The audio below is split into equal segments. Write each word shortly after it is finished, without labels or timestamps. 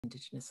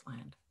indigenous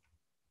land.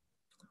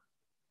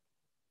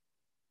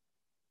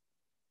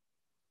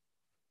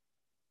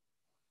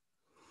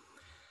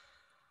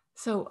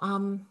 So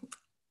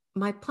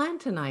my plan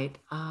tonight,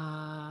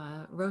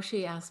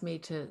 Roshi asked me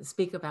to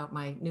speak about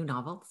my new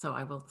novel, so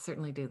I will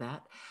certainly do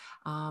that.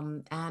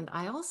 And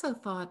I also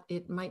thought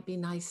it might be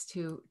nice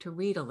to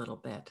read a little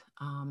bit.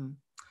 Uh,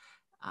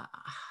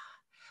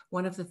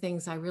 One of the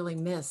things I really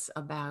miss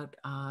about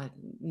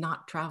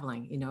not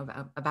traveling,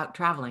 about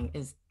traveling,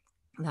 is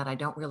that I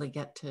don't really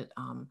get to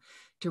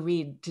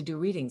do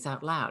readings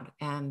out loud.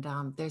 And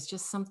there's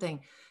just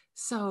something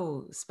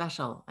so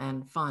special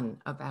and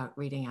fun about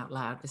reading out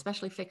loud,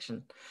 especially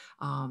fiction.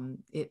 I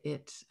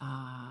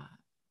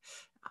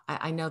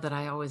know that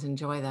I always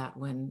enjoy that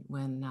when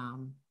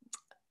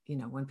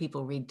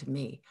people read to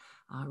me,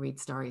 read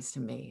stories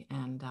to me.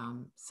 And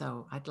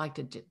so I'd like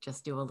to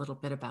just do a little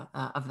bit of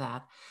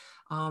that.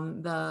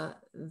 The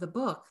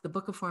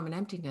book of Form and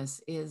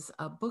Emptiness, is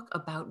a book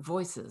about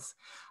voices.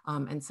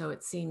 And so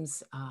it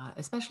seems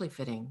especially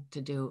fitting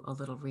to do a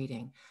little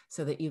reading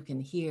so that you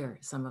can hear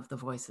some of the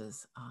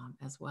voices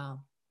as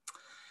well.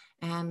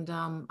 And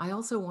I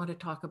also want to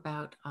talk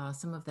about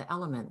some of the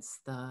elements,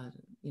 the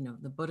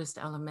Buddhist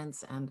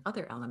elements and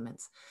other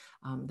elements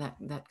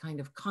that kind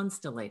of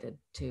constellated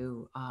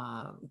to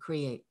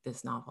create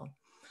this novel.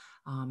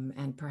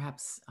 And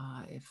perhaps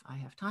if I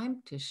have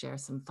time, to share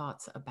some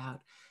thoughts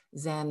about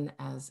Zen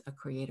as a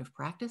creative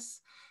practice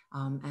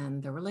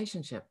and the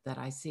relationship that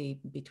I see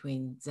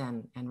between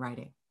Zen and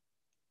writing.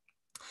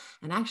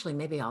 And actually,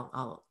 maybe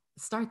I'll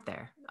start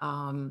there.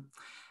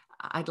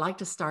 I'd like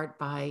to start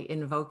by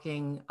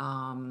invoking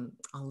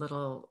a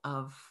little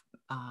of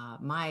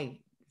my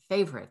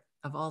favorite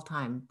of all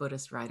time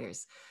Buddhist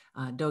writers,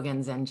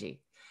 Dogen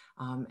Zenji.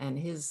 And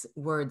his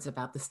words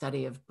about the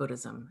study of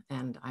Buddhism.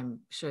 And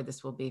I'm sure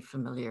this will be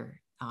familiar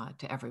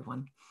to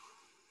everyone.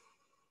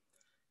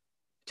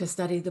 To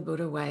study the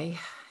Buddha way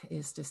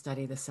is to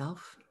study the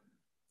self.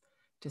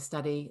 To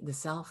study the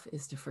self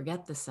is to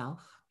forget the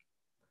self.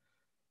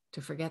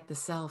 To forget the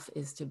self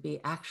is to be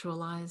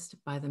actualized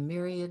by the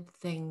myriad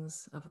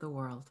things of the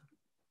world.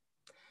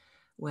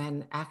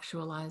 When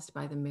actualized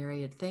by the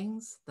myriad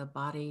things, the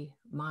body,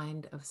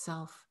 mind of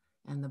self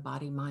and the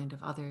body, mind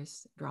of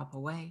others drop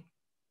away.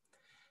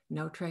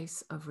 No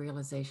trace of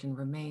realization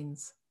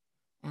remains,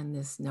 and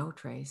this no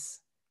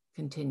trace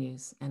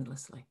continues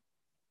endlessly.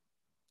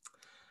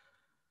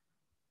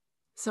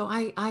 So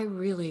I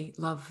really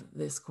love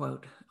this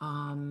quote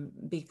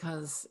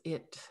because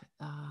it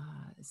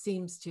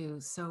seems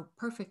to so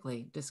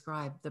perfectly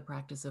describe the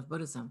practice of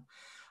Buddhism.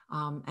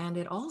 And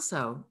it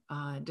also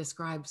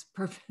describes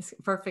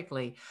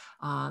perfectly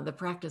the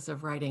practice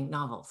of writing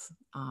novels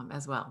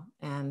as well.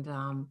 And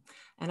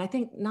I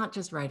think not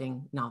just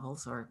writing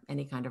novels or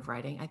any kind of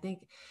writing, I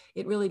think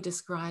it really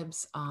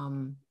describes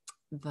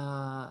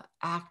the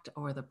act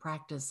or the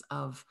practice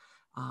of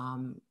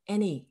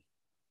any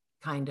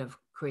kind of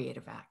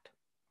creative act.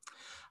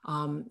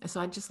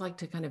 So I'd just like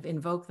to kind of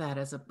invoke that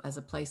as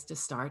a place to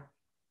start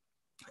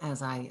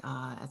as I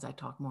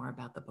talk more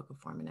about the Book of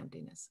Form and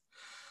Emptiness.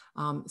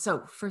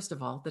 So first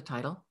of all, the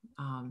title.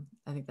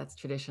 I think that's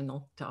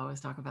traditional to always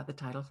talk about the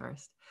title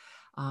first.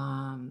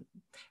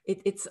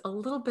 It's a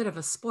little bit of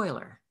a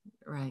spoiler,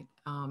 right?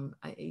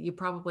 You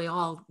probably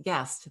all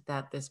guessed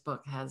that this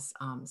book has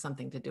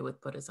something to do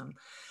with Buddhism.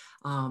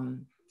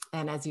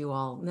 And as you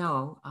all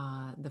know,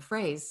 the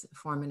phrase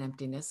form and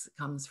emptiness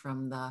comes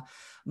from the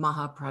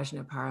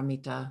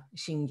Mahaprajnaparamita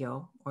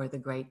Shingyo, or the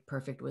Great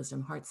Perfect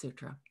Wisdom Heart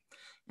Sutra.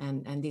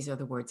 And these are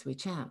the words we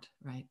chant,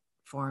 right?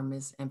 Form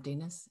is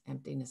emptiness,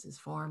 emptiness is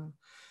form.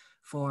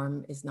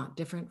 Form is not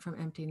different from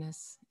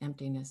emptiness,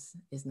 emptiness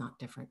is not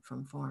different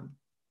from form.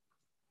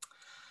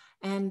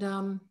 And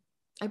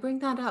I bring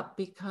that up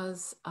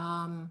because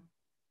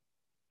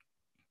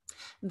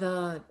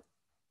the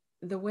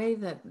way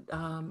that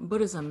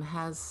Buddhism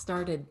has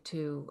started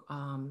to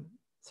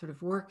sort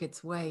of work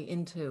its way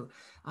into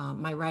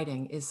my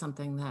writing is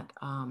something that,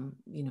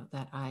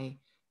 that I,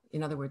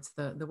 in other words,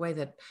 the way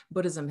that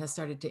Buddhism has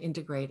started to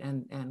integrate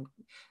and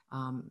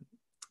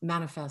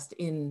manifest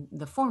in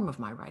the form of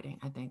my writing,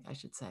 I think I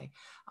should say,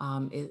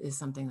 is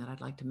something that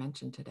I'd like to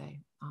mention today.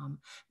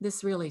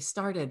 This really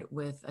started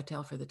with A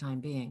Tale for the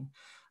Time Being.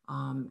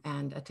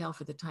 And A Tale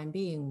for the Time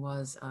Being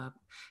was a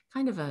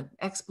kind of an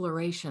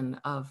exploration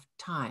of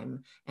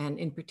time, and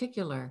in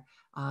particular,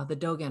 the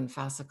Dogen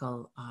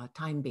fascicle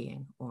time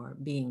being, or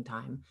being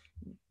time,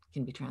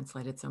 can be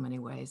translated so many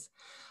ways.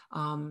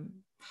 And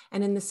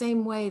in the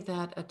same way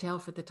that A Tale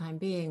for the Time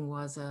Being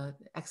was an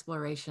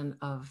exploration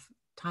of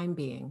time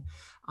being,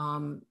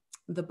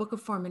 the Book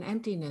of Form and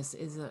Emptiness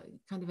is a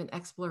kind of an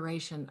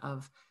exploration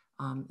of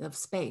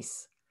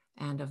space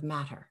and of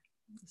matter.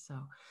 So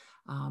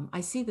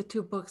I see the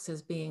two books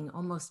as being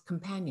almost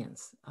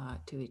companions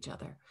to each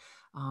other.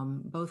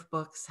 Both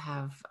books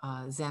have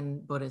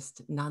Zen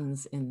Buddhist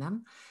nuns in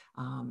them.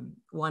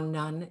 One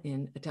nun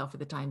in A Tale for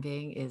the Time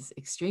Being is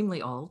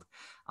extremely old,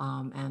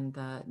 and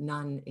the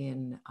nun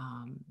in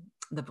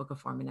the Book of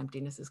Form and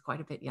Emptiness is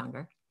quite a bit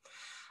younger.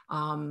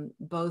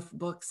 Both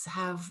books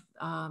have,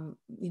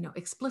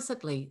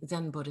 explicitly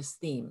Zen Buddhist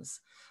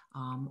themes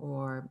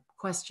or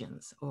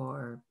questions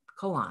or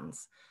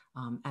koans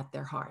at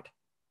their heart.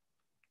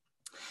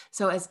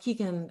 So as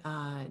Keegan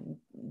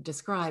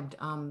described,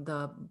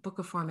 the Book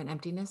of Form and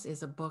Emptiness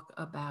is a book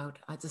about,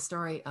 it's a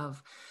story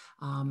of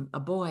a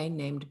boy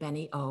named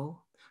Benny O,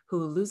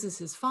 who loses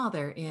his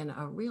father in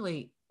a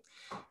really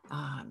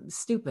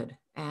stupid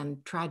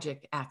and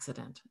tragic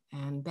accident.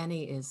 And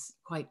Benny is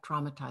quite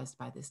traumatized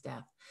by this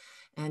death.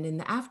 And in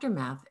the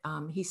aftermath,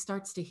 he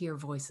starts to hear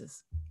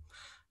voices.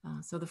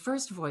 So the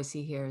first voice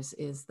he hears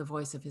is the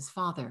voice of his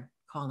father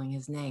calling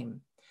his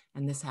name.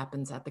 And this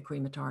happens at the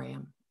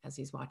crematorium as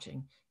he's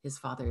watching his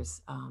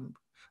father's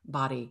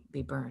body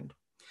be burned.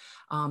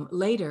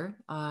 Later,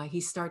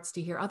 he starts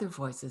to hear other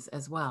voices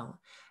as well.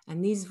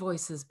 And these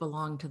voices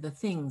belong to the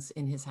things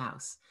in his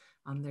house.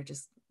 They're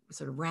just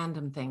sort of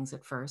random things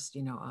at first,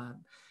 a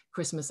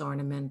Christmas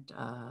ornament,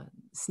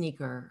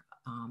 sneaker,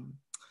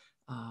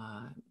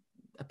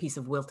 a piece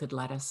of wilted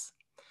lettuce.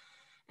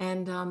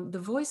 And the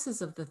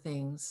voices of the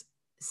things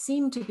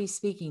seem to be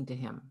speaking to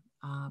him,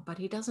 but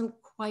he doesn't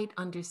quite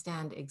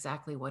understand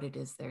exactly what it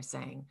is they're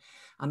saying.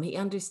 He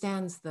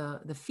understands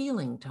the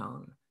feeling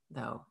tone,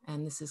 though,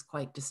 and this is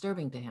quite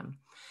disturbing to him.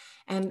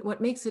 And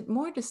what makes it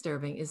more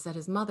disturbing is that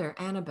his mother,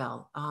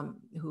 Annabelle,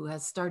 who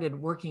has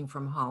started working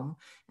from home,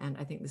 and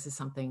I think this is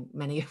something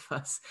many of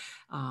us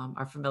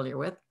are familiar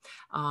with,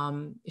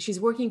 she's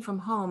working from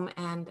home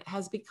and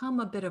has become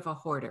a bit of a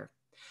hoarder.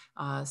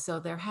 So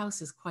their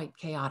house is quite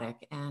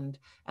chaotic, and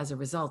as a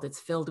result, it's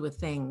filled with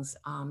things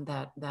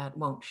that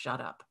won't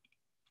shut up.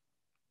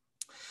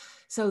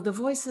 So the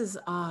voices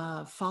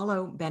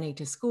follow Benny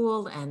to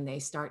school, and they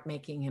start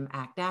making him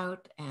act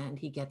out, and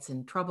he gets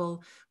in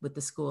trouble with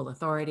the school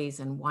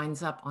authorities and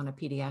winds up on a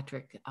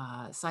pediatric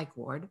psych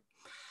ward.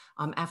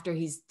 After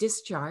he's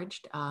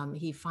discharged,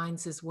 he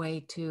finds his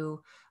way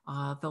to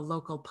the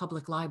local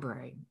public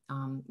library,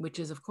 which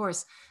is, of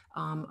course,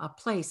 a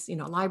place,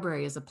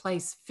 library is a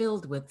place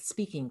filled with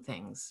speaking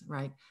things,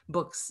 right?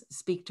 Books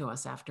speak to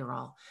us after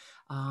all.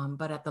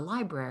 But at the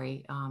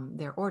library,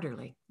 they're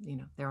orderly,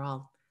 they're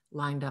all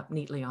lined up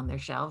neatly on their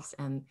shelves,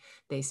 and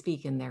they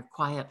speak in their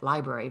quiet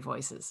library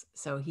voices.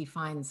 So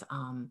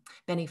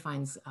Benny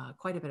finds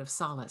quite a bit of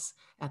solace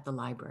at the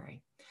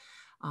library.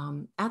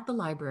 At the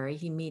library,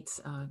 he meets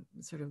a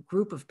sort of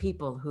group of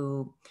people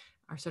who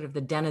are sort of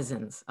the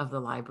denizens of the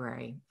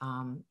library.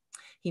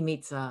 He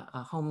meets a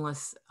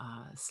homeless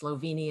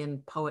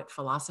Slovenian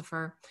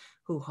poet-philosopher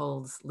who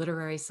holds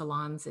literary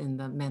salons in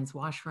the men's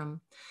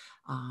washroom.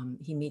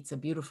 He meets a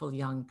beautiful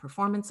young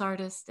performance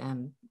artist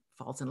and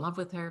falls in love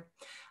with her.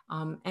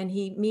 And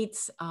he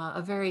meets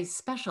a very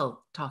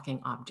special talking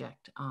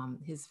object,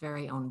 his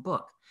very own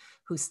book,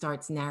 who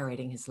starts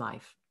narrating his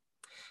life.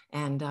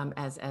 And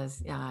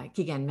as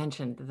Keegan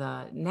mentioned,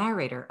 the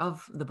narrator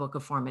of the Book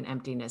of Form and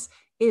Emptiness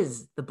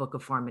is the Book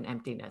of Form and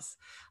Emptiness.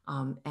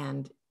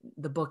 And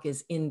the book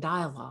is in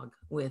dialogue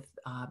with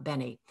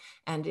Benny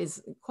and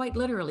is quite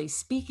literally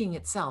speaking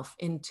itself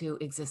into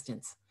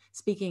existence,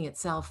 speaking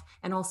itself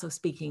and also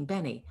speaking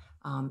Benny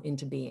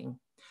into being,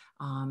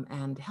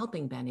 and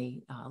helping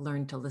Benny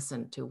learn to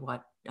listen to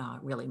what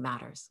really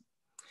matters.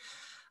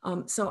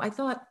 So I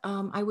thought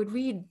I would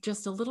read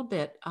just a little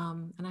bit,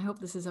 and I hope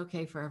this is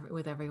okay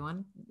with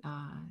everyone.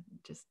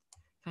 Just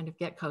kind of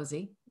get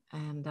cozy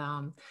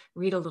and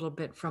read a little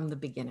bit from the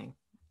beginning.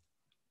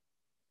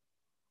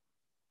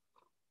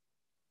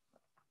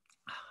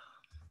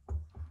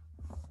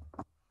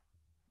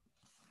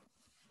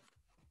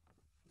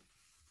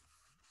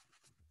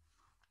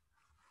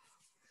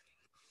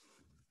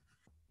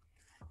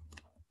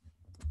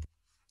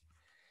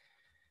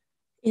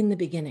 In the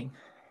beginning.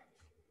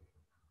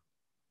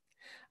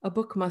 A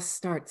book must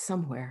start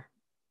somewhere.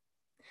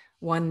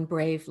 One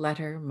brave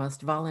letter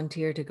must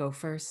volunteer to go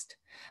first,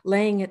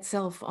 laying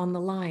itself on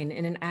the line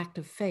in an act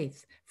of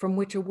faith from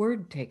which a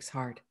word takes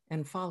heart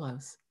and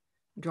follows,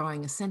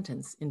 drawing a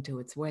sentence into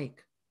its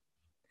wake.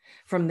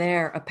 From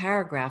there, a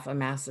paragraph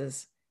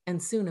amasses,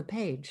 and soon a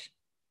page,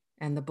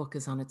 and the book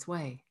is on its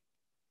way,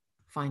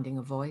 finding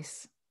a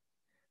voice,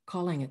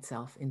 calling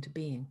itself into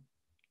being.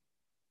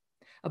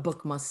 A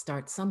book must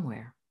start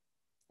somewhere,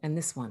 and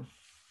this one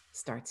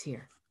starts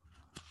here.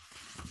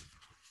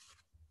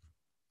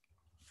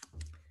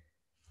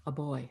 A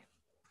boy.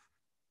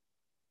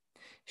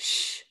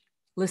 Shh,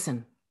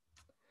 listen.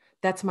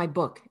 That's my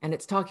book, and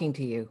it's talking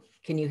to you.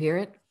 Can you hear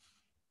it?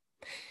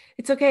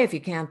 It's okay if you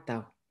can't,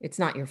 though. It's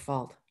not your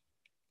fault.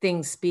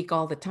 Things speak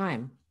all the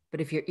time, but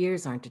if your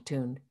ears aren't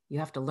attuned, you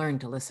have to learn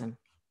to listen.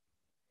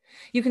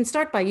 You can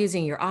start by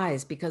using your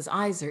eyes because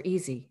eyes are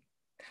easy.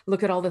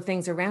 Look at all the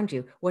things around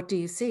you. What do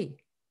you see?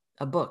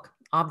 A book,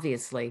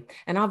 obviously,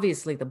 and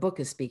obviously the book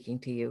is speaking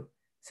to you.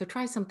 So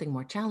try something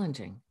more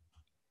challenging.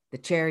 The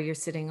chair you're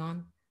sitting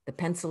on, the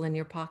pencil in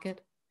your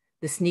pocket,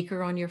 the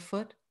sneaker on your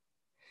foot.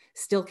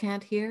 Still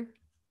can't hear?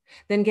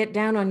 Then get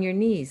down on your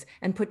knees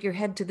and put your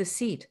head to the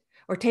seat,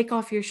 or take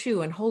off your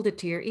shoe and hold it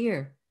to your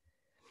ear.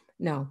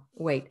 No,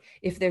 wait,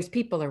 if there's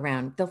people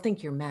around, they'll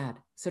think you're mad,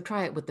 so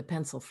try it with the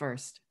pencil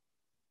first.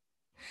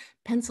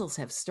 Pencils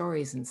have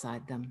stories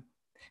inside them,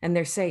 and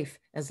they're safe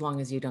as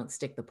long as you don't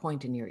stick the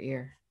point in your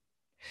ear.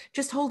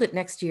 Just hold it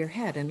next to your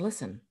head and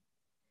listen.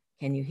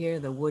 Can you hear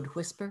the wood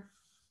whisper,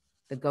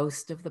 the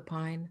ghost of the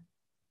pine,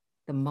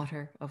 the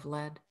mutter of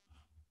lead?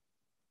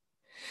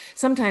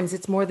 Sometimes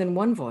it's more than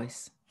one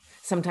voice.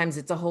 Sometimes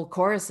it's a whole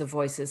chorus of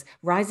voices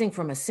rising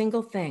from a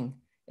single thing,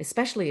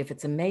 especially if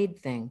it's a made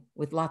thing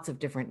with lots of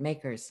different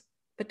makers.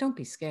 But don't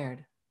be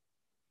scared.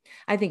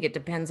 I think it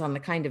depends on the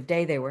kind of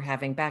day they were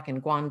having back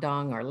in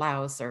Guangdong or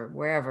Laos or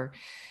wherever.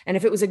 And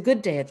if it was a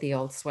good day at the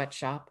old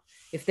sweatshop,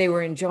 if they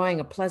were enjoying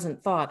a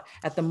pleasant thought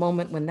at the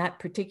moment when that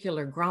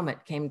particular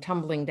grommet came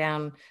tumbling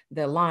down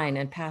the line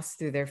and passed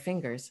through their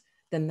fingers,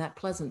 then that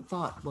pleasant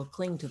thought will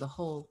cling to the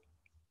whole.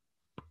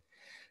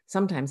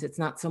 Sometimes it's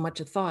not so much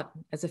a thought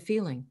as a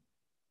feeling,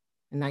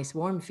 a nice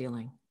warm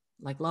feeling,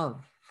 like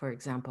love, for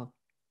example,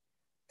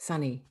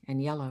 sunny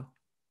and yellow.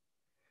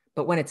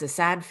 But when it's a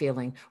sad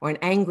feeling or an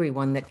angry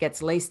one that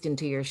gets laced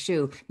into your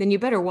shoe, then you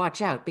better watch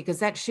out because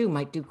that shoe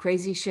might do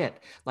crazy shit,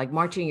 like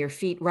marching your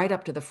feet right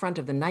up to the front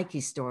of the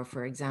Nike store,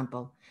 for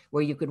example,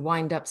 where you could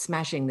wind up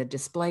smashing the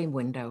display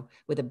window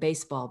with a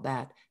baseball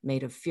bat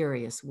made of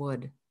furious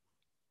wood.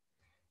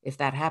 If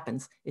that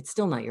happens, it's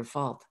still not your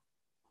fault.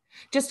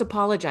 Just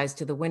apologize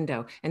to the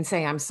window and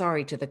say, I'm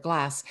sorry to the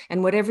glass,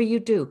 and whatever you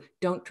do,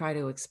 don't try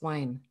to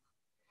explain.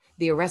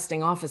 The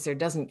arresting officer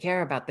doesn't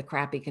care about the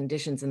crappy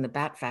conditions in the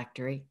bat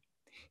factory.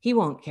 He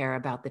won't care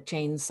about the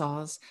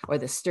chainsaws or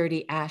the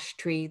sturdy ash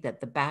tree that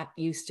the bat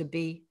used to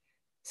be.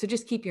 So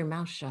just keep your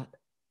mouth shut.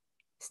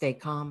 Stay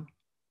calm.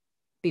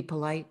 Be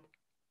polite.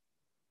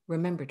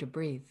 Remember to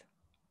breathe.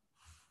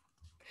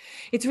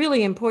 It's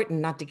really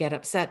important not to get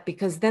upset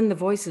because then the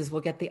voices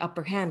will get the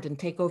upper hand and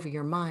take over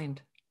your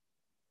mind.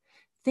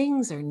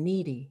 Things are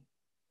needy.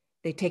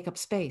 They take up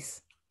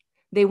space.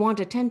 They want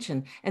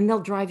attention, and they'll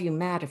drive you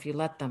mad if you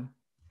let them.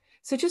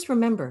 So just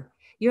remember,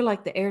 you're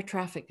like the air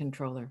traffic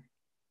controller.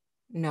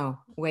 No,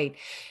 wait.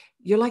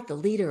 You're like the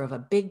leader of a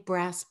big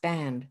brass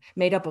band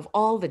made up of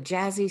all the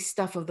jazzy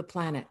stuff of the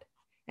planet.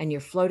 And you're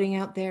floating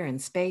out there in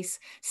space,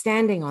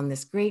 standing on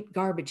this great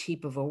garbage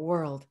heap of a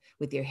world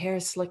with your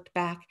hair slicked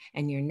back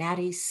and your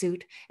natty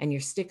suit and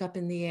your stick up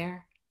in the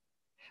air,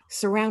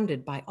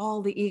 surrounded by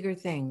all the eager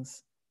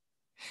things.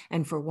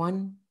 And for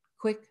one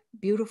quick,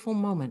 beautiful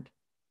moment,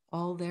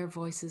 all their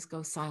voices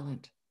go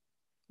silent,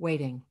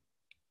 waiting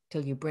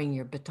till you bring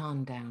your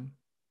baton down.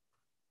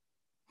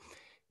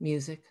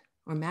 Music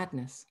or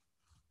madness,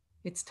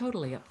 it's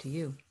totally up to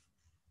you.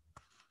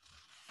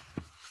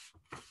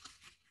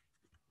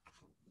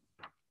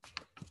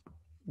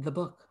 The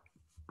book.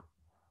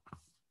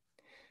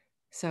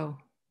 So,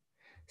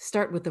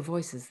 start with the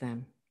voices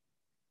then.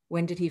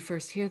 When did he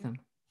first hear them?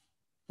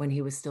 When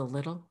he was still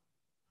little?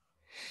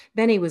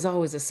 Benny was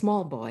always a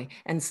small boy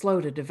and slow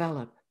to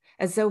develop,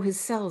 as though his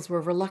cells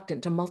were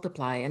reluctant to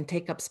multiply and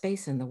take up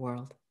space in the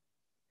world.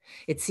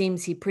 It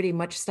seems he pretty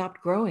much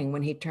stopped growing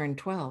when he turned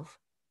 12,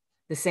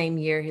 the same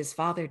year his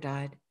father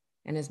died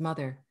and his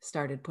mother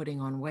started putting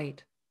on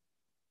weight.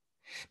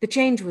 The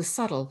change was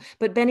subtle,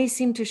 but Benny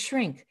seemed to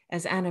shrink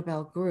as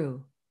Annabelle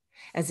grew,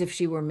 as if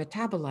she were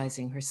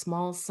metabolizing her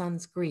small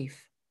son's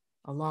grief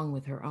along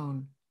with her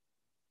own.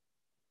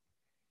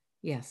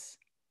 Yes,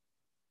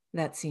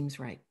 that seems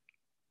right.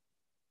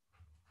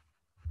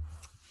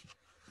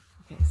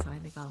 Okay, so I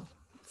think I'll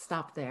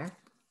stop there.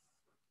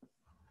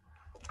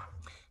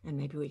 And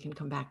maybe we can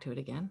come back to it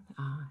again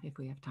if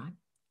we have time.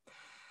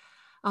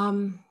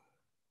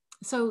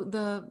 So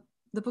the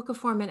Book of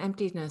Form and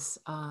Emptiness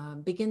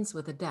begins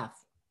with a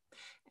death.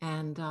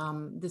 And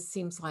this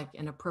seems like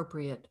an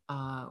appropriate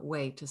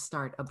way to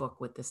start a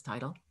book with this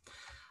title.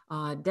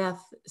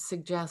 Death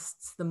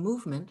suggests the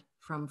movement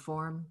from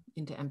form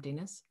into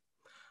emptiness.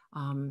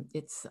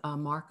 It's a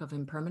mark of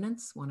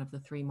impermanence, one of the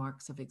three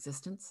marks of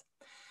existence.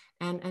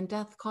 And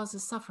death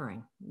causes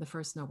suffering, the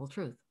first noble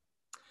truth.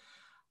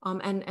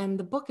 And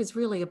the book is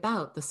really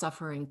about the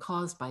suffering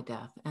caused by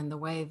death and the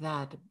way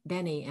that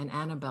Benny and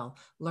Annabelle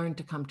learn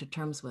to come to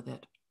terms with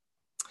it.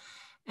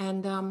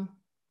 And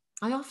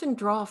I often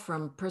draw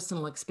from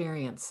personal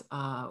experience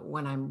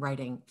when I'm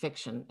writing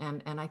fiction,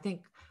 and I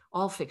think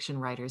all fiction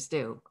writers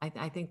do.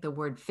 I think the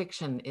word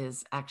fiction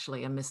is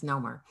actually a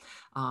misnomer,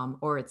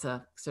 or it's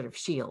a sort of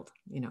shield,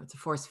 it's a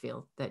force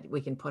field that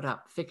we can put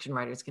up, fiction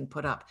writers can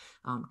put up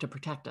to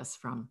protect us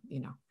from,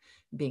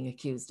 being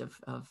accused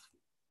of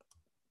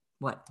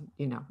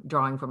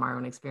drawing from our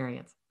own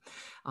experience,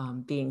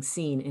 being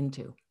seen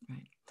into,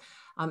 right?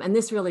 And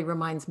this really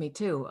reminds me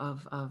too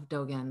of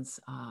Dogen's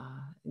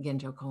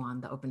Genjo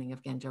Koan, the opening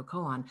of Genjo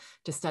Koan.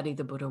 To study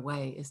the Buddha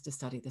way is to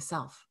study the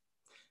self.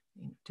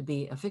 To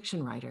be a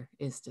fiction writer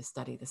is to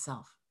study the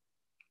self.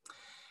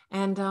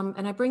 And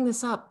I bring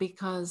this up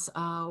because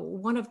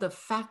one of the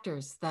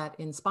factors that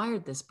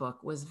inspired this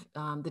book was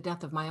the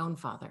death of my own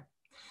father.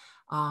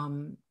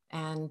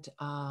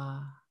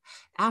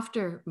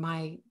 After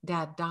my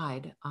dad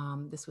died,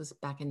 this was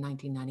back in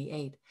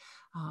 1998,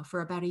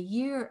 for about a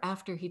year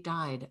after he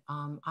died,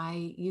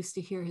 I used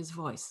to hear his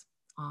voice.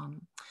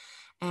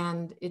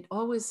 And it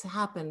always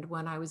happened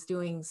when I was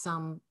doing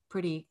some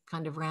pretty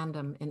kind of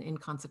random and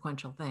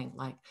inconsequential thing,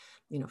 like,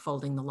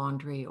 folding the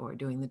laundry or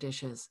doing the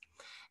dishes.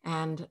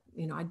 And,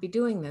 I'd be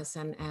doing this,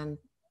 and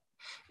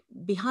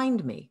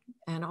behind me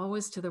and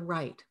always to the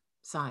right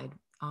side,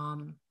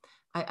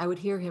 I would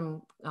hear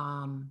him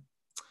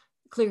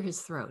clear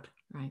his throat,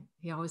 right?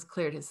 He always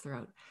cleared his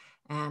throat,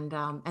 and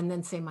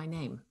then say my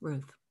name,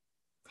 Ruth.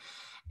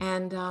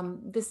 And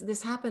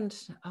this happened,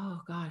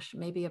 oh gosh,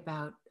 maybe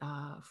about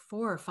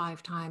 4 or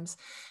 5 times.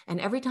 And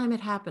every time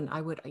it happened,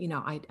 I would,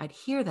 I'd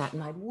hear that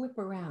and I'd whip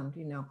around,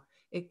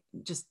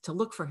 just to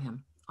look for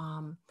him,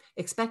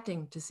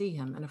 expecting to see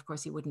him. And of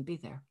course, he wouldn't be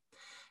there.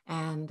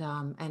 And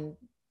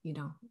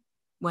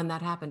when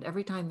that happened,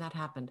 every time that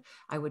happened,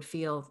 I would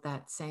feel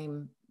that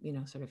same,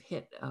 sort of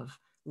hit of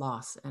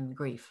loss and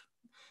grief.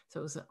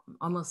 So it was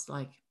almost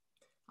like,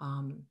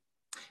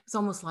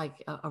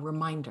 a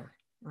reminder,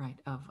 right,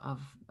 of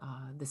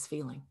this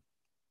feeling.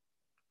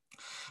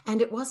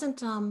 And it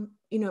wasn't,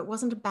 it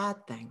wasn't a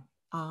bad thing.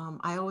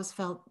 I always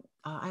felt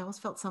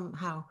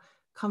somehow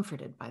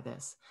comforted by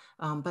this.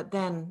 But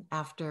then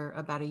after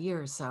about a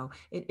year or so,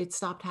 it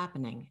stopped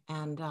happening,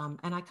 and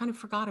I kind of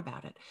forgot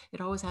about it.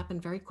 It always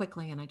happened very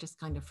quickly, and I just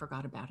kind of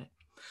forgot about it.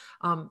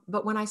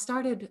 But when I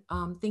started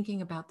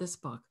thinking about this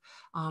book,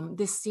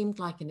 this seemed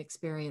like an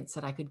experience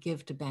that I could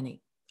give to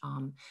Benny.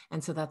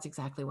 And so that's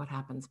exactly what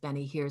happens.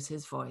 Benny hears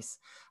his voice,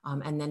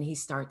 and then he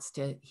starts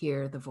to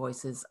hear the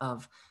voices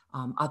of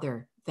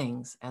other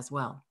things as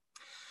well.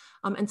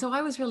 And so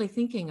I was really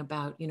thinking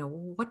about,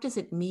 what does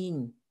it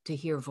mean to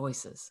hear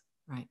voices,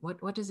 right?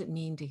 What does it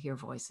mean to hear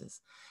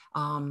voices?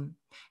 And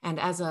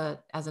as a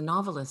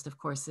novelist, of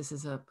course, this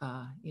is a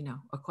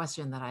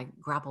question that I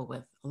grapple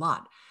with a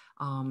lot.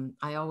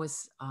 I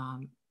always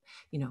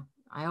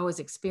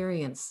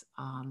experience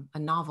a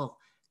novel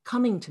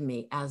coming to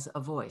me as a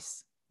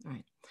voice,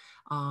 right?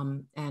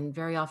 And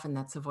very often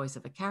that's the voice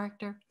of a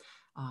character.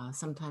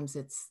 Sometimes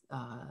it's,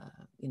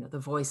 the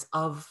voice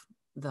of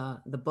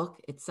the book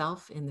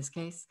itself in this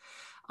case.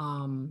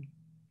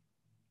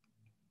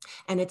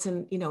 And it's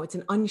an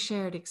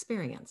unshared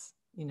experience,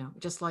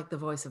 just like the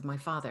voice of my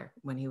father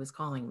when he was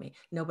calling me.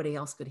 Nobody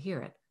else could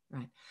hear it,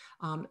 right?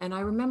 And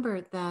I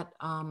remember that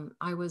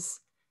I was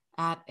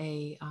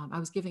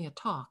giving a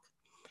talk,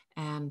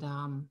 and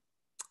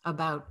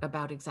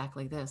about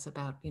exactly this,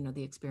 about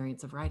the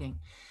experience of writing.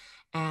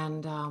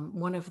 And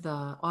one of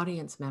the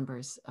audience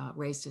members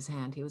raised his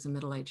hand. He was a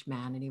middle-aged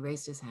man, and he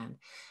raised his hand,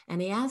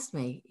 and he asked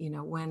me,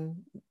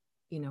 when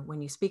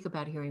you speak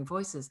about hearing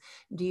voices,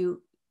 do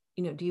you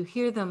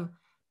hear them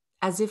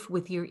as if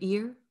with your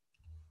ear,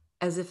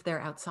 as if they're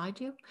outside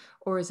you,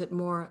 or is it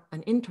more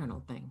an internal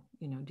thing?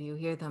 Do you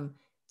hear them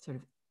sort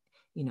of,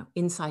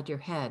 inside your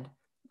head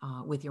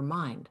with your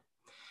mind?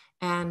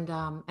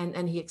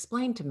 And he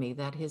explained to me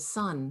that his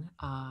son,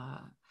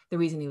 the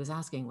reason he was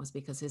asking was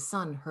because his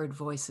son heard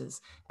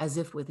voices as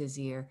if with his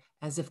ear,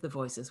 as if the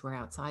voices were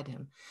outside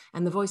him.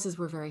 And the voices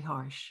were very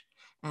harsh,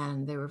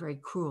 and they were very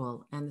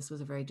cruel. And this was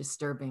a very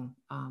disturbing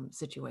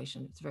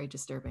situation. It's very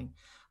disturbing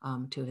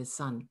to his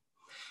son.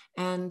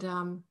 And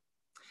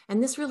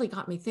this really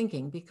got me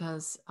thinking,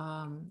 because,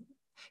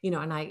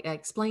 and I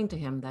explained to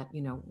him that,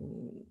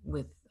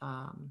 with,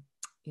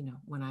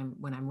 when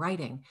I'm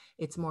writing,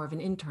 it's more of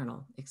an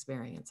internal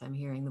experience. I'm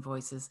hearing the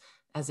voices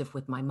as if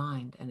with my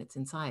mind, and it's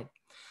inside.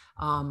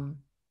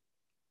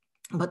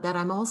 But that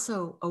I'm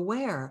also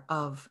aware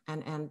of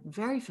and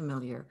very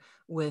familiar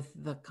with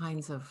the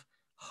kinds of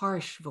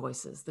harsh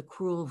voices, the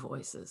cruel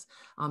voices,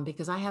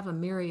 because I have a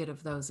myriad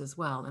of those as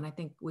well. And I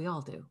think we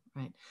all do,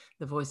 right?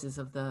 The voices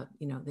of the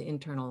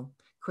internal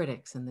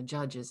critics and the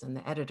judges and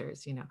the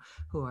editors,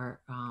 who are,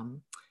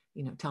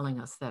 telling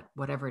us that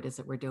whatever it is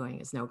that we're doing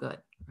is no good,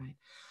 right?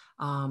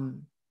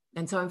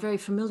 And so I'm very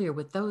familiar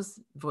with those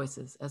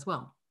voices as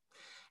well.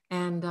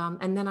 And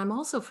then I'm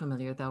also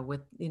familiar, though,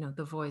 with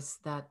the voice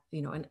that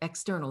an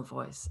external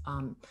voice,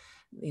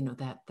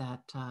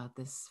 that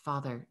this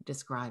father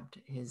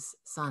described his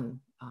son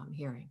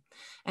hearing.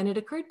 And it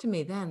occurred to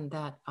me then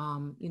that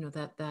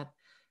that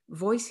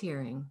voice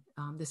hearing,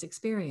 this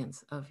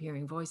experience of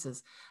hearing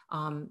voices,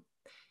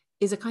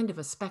 is a kind of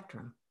a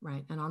spectrum,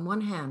 right? And on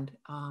one hand,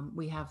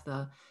 we have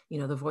the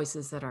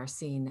voices that are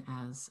seen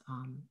as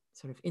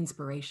sort of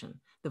inspiration,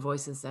 the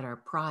voices that are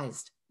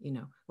prized.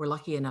 We're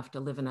lucky enough to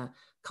live in a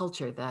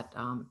culture that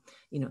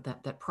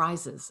that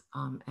prizes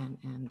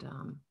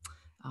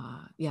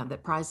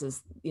that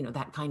prizes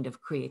that kind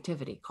of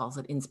creativity, calls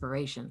it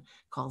inspiration,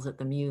 calls it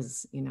the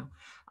muse,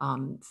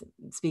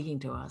 speaking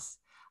to us.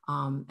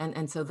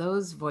 And so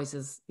those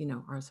voices,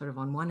 are sort of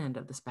on one end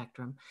of the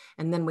spectrum.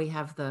 And then we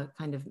have the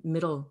kind of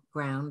middle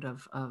ground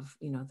of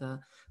the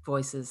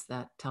voices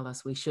that tell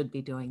us we should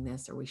be doing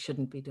this or we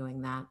shouldn't be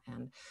doing that.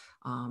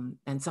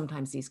 And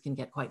sometimes these can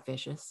get quite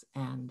vicious.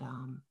 And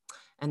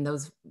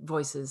those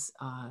voices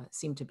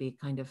seem to be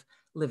kind of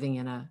living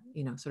in a,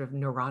 sort of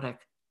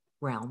neurotic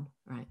realm,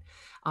 right?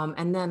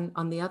 And then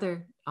on the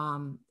other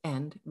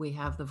end, we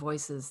have the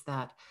voices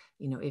that,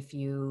 if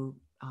you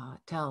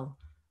tell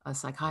a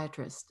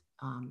psychiatrist,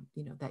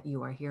 that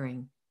you are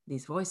hearing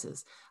these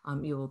voices,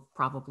 you will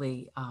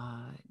probably,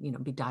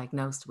 be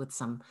diagnosed with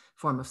some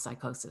form of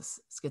psychosis,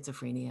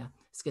 schizophrenia,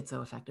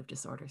 schizoaffective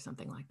disorder,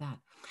 something like that.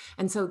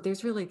 And so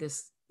there's really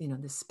this,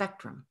 this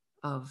spectrum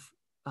of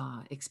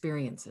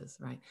experiences,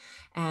 right?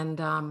 And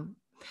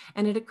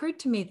it occurred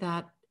to me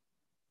that,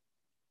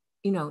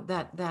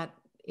 that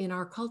in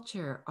our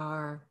culture,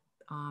 our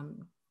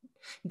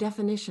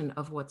definition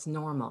of what's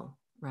normal,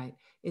 right,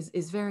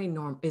 is very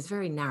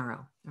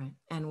narrow, right?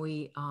 And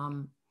we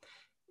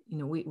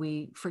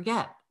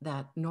forget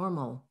that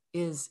normal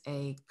is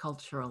a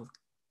cultural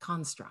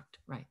construct,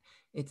 right?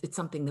 It's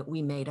something that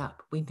we made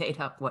up. We made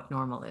up what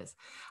normal is.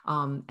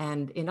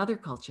 And in other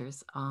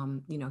cultures,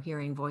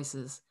 hearing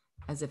voices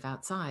as if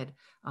outside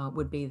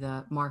would be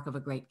the mark of a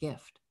great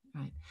gift,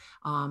 right?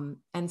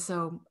 And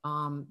so,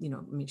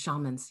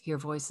 shamans hear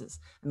voices.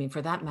 I mean,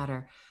 for that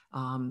matter,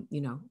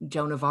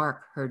 Joan of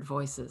Arc heard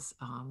voices.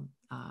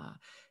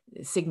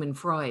 Sigmund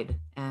Freud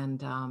and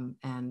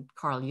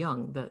Carl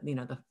Jung,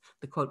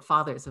 the quote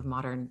fathers of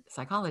modern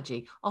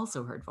psychology,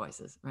 also heard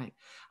voices, right?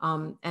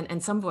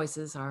 And some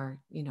voices are,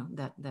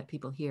 that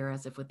people hear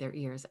as if with their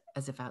ears,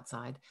 as if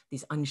outside.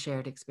 These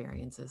unshared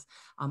experiences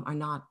are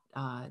not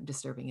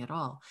disturbing at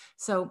all.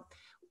 So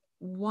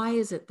why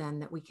is it then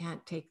that we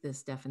can't take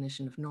this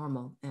definition of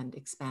normal and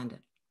expand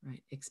it,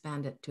 right?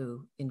 Expand it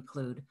to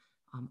include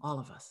all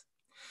of us.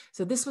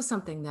 So this was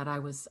something that I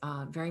was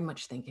very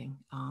much thinking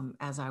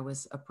as I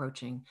was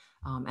approaching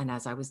and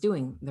as I was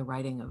doing the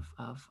writing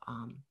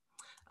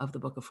of the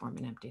Book of Form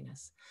and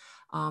Emptiness.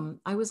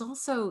 I was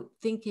also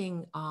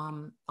thinking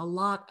a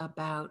lot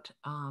about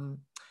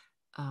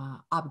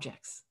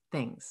objects,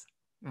 things,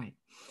 right?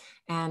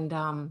 And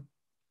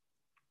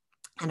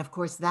of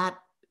course that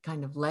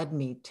kind of led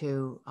me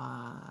to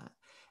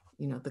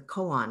the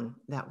koan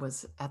that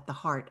was at the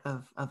heart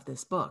of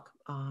this book.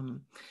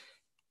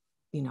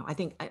 I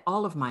think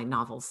all of my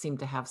novels seem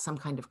to have some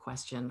kind of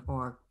question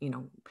or,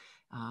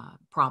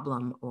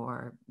 problem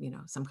or,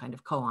 some kind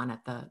of koan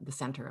at the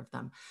center of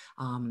them.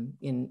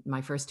 In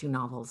my first two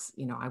novels,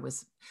 I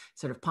was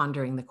sort of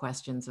pondering the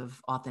questions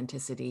of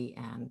authenticity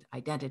and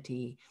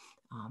identity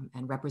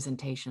and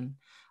representation.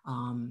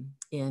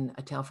 In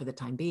A Tale for the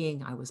Time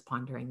Being, I was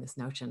pondering this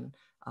notion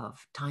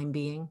of time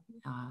being,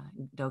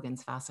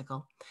 Dogen's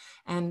fascicle.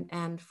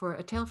 And for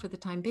A Tale for the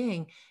Time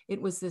Being, it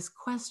was this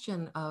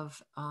question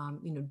of,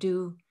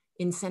 do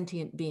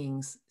insentient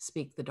beings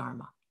speak the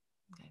Dharma?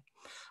 Okay.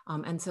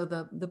 And so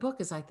the book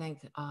is, I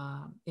think,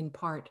 in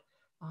part,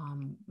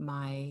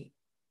 my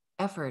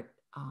effort,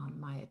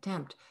 my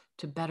attempt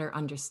to better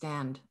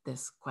understand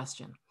this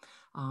question.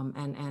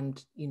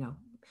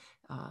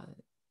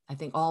 I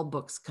think all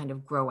books kind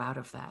of grow out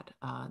of that.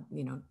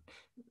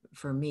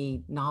 For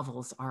me,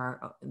 novels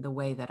are the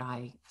way that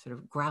I sort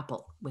of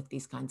grapple with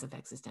these kinds of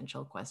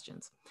existential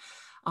questions.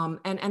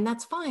 And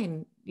that's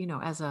fine,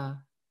 as a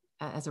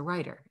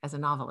writer, as a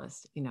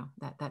novelist,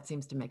 that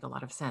seems to make a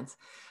lot of sense.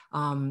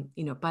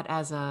 But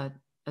as a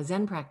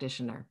Zen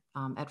practitioner,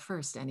 at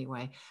first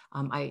anyway,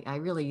 I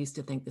really used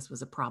to think this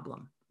was a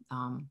problem.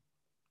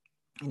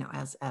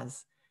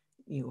 As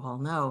you all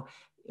know,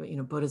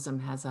 Buddhism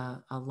has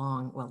a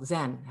long, well,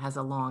 Zen has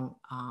a long,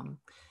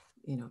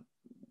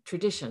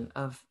 tradition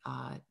of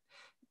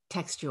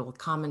textual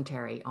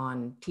commentary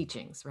on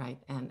teachings, right?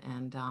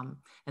 And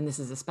this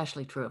is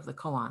especially true of the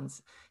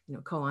koans.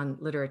 Koan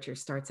literature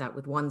starts out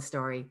with one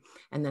story,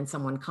 and then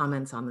someone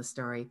comments on the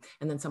story,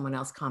 and then someone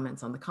else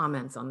comments on the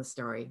comments on the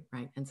story,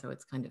 right? And so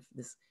it's kind of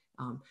this,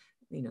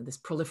 this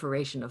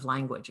proliferation of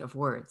language, of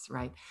words,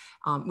 right?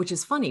 Which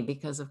is funny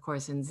because, of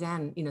course, in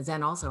Zen,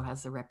 Zen also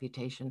has the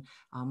reputation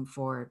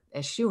for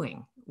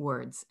eschewing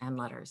words and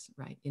letters,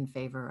 right, in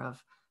favor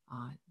of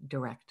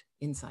direct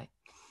insight.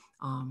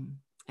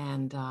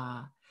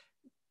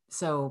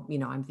 So,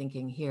 I'm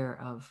thinking here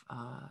of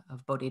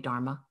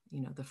Bodhidharma,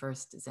 the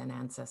first Zen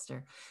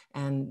ancestor,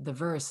 and the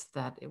verse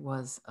that it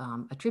was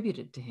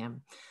attributed to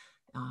him.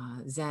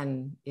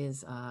 Zen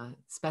is a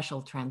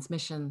special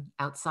transmission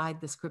outside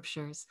the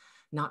scriptures,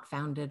 not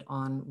founded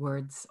on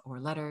words or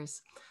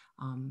letters.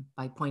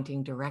 By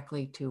pointing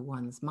directly to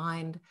one's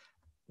mind,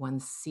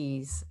 one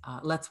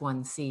lets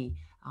one see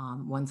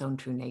one's own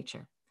true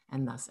nature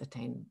and thus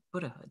attain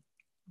Buddhahood.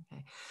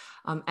 Okay.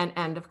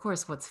 And of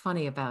course, what's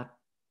funny about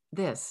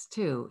this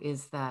too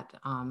is that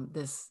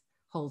this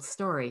whole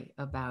story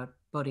about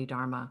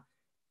Bodhidharma,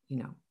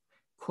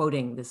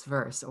 quoting this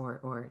verse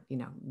or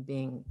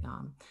being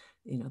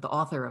the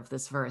author of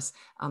this verse,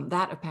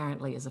 that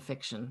apparently is a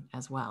fiction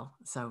as well.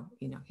 So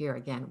here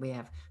again we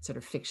have sort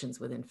of fictions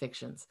within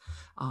fictions.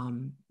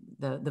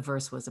 The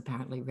verse was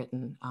apparently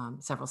written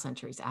several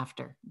centuries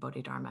after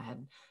Bodhidharma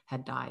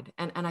had died,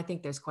 and I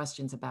think there's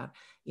questions about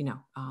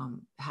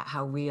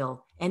how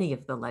real any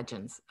of the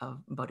legends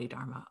of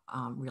Bodhidharma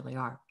really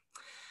are.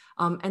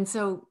 And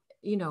so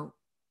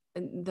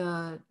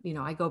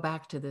I go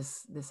back to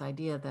this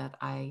idea that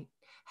I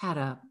had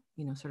a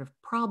sort of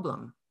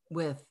problem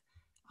with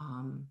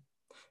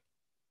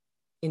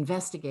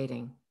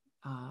investigating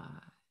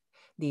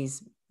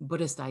these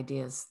Buddhist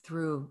ideas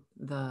through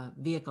the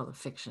vehicle of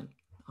fiction.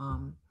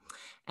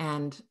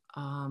 And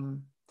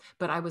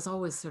but I was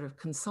always sort of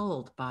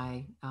consoled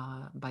by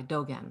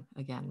Dogen,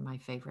 again, my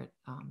favorite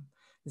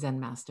Zen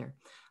master,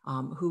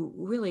 who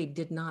really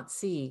did not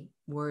see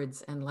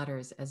words and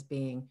letters as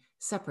being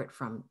separate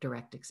from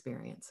direct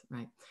experience,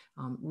 right?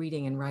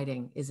 Reading and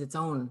writing is its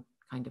own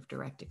kind of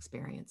direct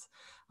experience.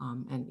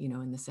 And, you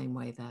know, in the same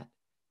way that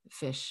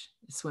fish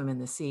swim in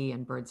the sea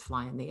and birds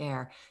fly in the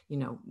air, you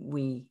know,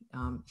 we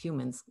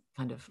humans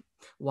kind of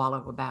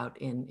wallow about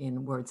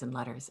in words and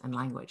letters and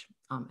language.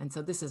 And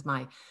so this is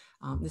my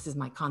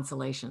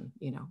consolation,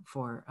 you know,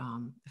 for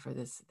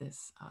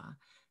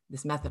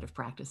this method of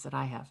practice that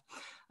I have.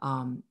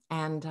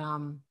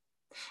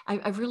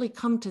 I've really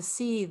come to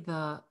see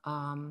the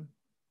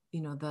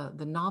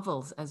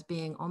novels as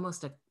being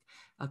almost a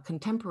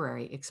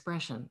contemporary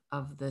expression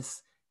of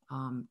this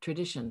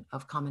tradition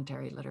of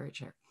commentary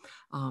literature.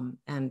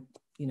 And,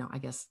 you know, I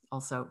guess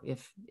also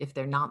if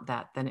they're not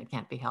that, then it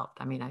can't be helped.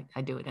 I mean,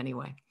 I do it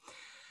anyway.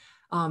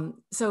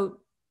 So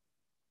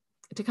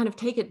to kind of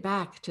take it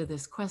back to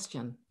this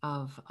question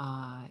of,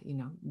 you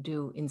know,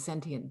 do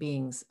insentient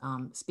beings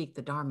speak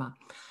the Dharma?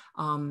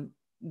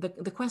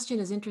 The question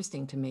is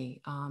interesting to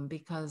me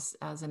because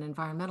as an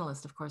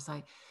environmentalist, of course,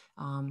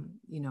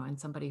 you know, and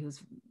somebody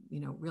who's, you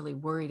know, really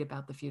worried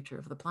about the future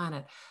of the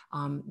planet,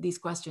 these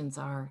questions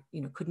are,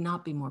 you know, could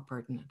not be more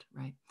pertinent,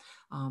 right?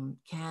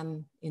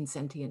 Can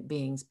insentient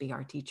beings be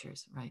our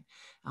teachers, right?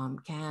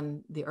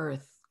 Can the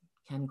earth,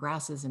 can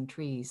grasses and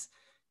trees,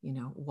 you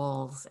know,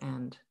 walls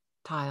and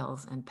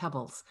tiles and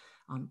pebbles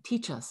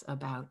teach us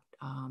about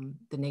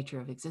the nature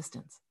of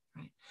existence,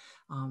 right?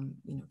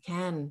 You know,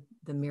 can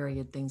the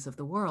myriad things of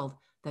the world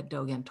that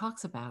Dogen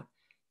talks about,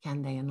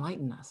 can they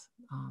enlighten us?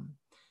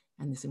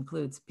 And this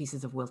includes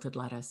pieces of wilted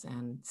lettuce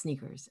and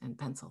sneakers and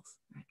pencils,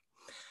 right?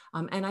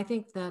 And I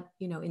think that,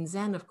 you know, in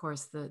Zen, of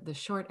course, the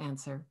short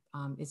answer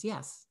is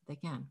yes, they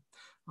can.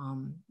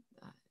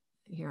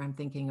 Here I'm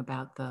thinking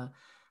about I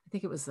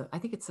think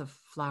it's a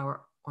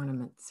Flower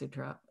Ornament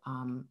Sutra.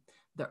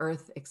 The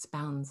earth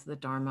expounds the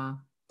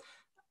Dharma,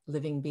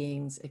 living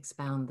beings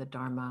expound the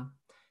Dharma,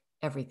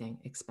 everything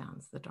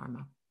expounds the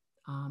Dharma.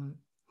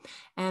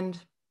 And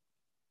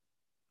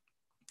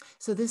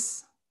so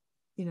this,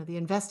 you know, the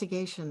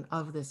investigation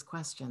of this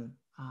question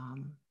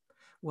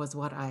was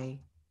what I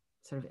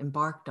sort of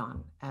embarked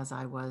on as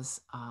I was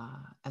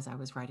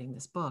writing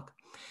this book.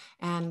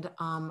 And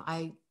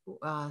I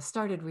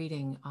started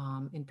reading,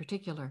 in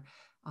particular,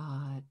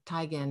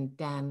 Taigen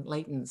Dan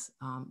Layton's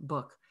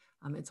book.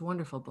 It's a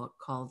wonderful book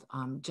called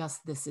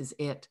Just This Is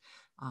It,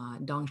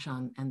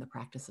 Dongshan and the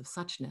Practice of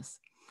Suchness.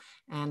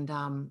 And,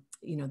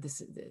 you know,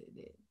 this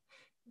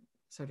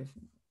sort of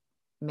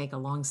make a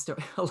long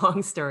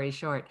story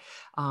short.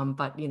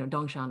 But, you know,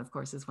 Dongshan, of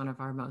course, is one of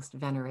our most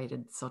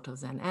venerated Soto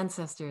Zen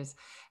ancestors.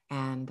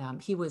 And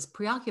he was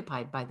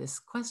preoccupied by this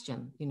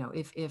question, you know,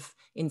 if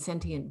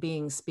insentient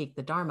beings speak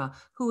the Dharma,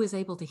 who is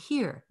able to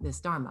hear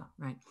this Dharma,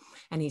 right?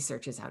 And he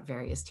searches out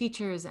various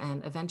teachers,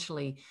 and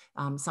eventually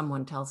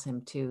someone tells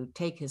him to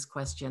take his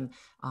question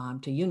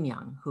to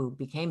Yunyang, who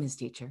became his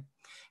teacher.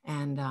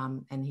 And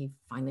he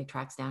finally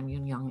tracks down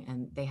Yunyang,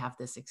 and they have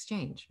this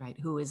exchange, right?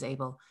 Who is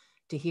able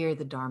to hear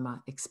the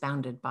Dharma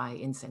expounded by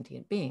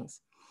insentient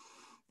beings?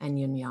 And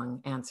Yunyang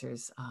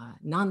answers,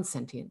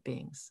 non-sentient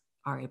beings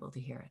are able to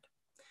hear it.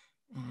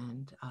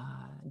 And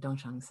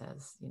Dongshan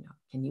says, you know,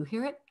 can you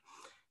hear it?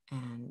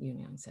 And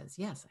Yunyang says,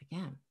 yes, I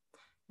can.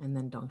 And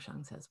then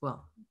Dongshan says,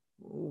 well,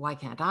 why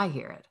can't I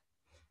hear it?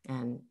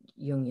 And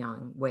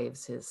Yunyang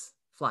waves his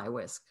fly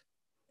whisk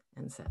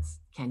and says,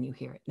 can you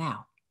hear it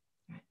now?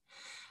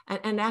 Right.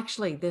 And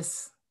actually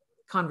this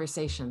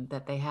conversation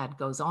that they had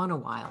goes on a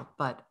while,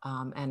 but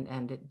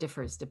and it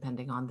differs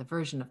depending on the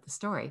version of the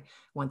story.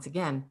 Once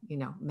again, you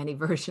know, many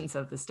versions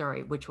of the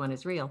story, which one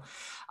is real?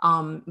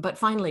 But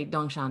finally,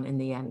 Dongshan in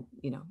the end,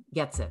 you know,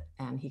 gets it,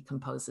 and he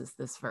composes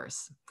this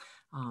verse.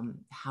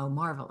 How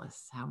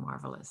marvelous, how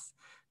marvelous.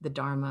 The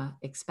Dharma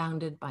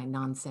expounded by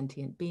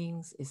non-sentient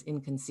beings is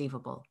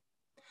inconceivable.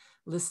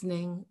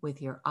 Listening with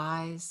your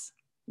eyes,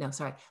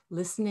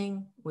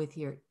 listening with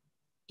your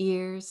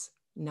ears,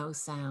 no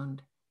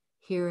sound.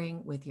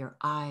 Hearing with your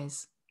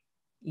eyes,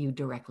 you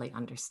directly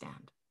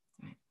understand,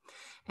 right?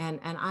 And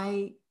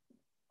I,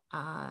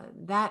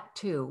 that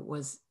too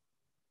was,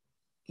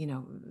 you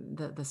know,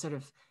 the sort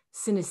of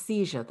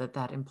synesthesia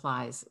that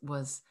implies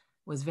was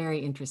very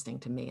interesting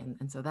to me.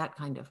 And so that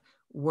kind of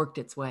worked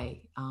its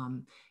way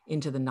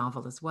into the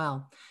novel as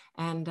well.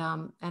 And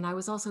I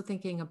was also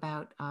thinking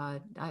about,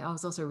 I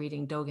was also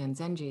reading Dogen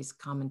Zenji's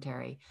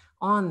commentary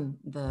on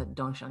the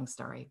Dongshan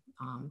story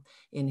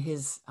in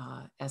his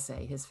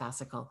essay, his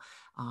fascicle,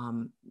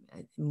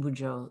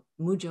 Mujo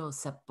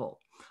Seppo,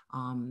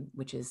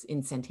 which is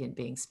Insentient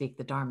Beings Speak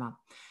the Dharma.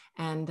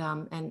 And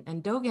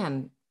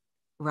Dogen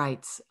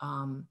writes,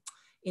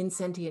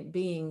 insentient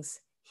beings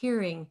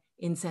hearing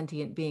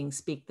insentient beings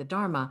speak the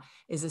Dharma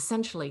is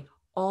essentially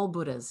all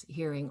Buddhas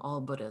hearing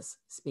all Buddhas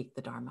speak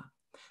the Dharma.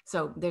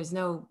 So there's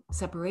no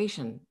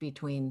separation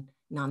between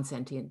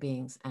non-sentient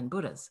beings and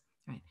Buddhas,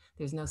 right?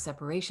 There's no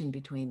separation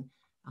between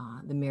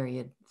the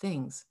myriad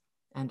things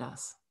and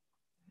us.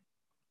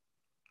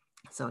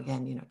 So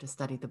again, to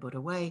study the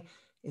Buddha way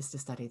is to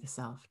study the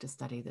self. To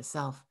study the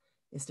self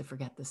is to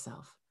forget the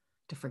self.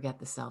 To forget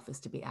the self is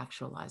to be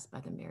actualized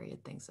by the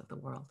myriad things of the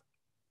world.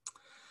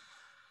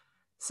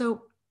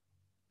 So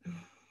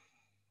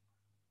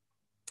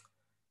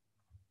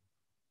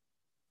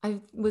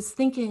I was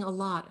thinking a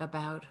lot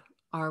about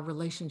our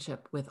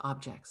relationship with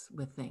objects,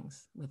 with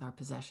things, with our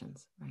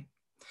possessions, right?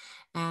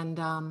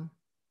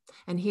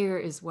 And here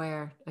is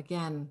where,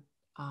 again,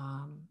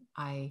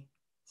 I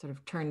sort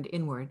of turned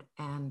inward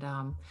and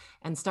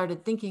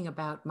started thinking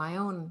about my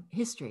own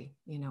history,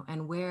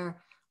 and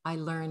where I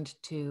learned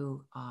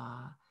to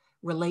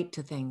relate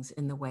to things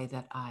in the way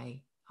that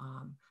I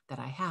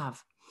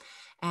have.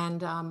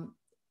 And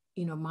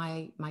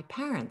my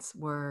parents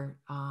were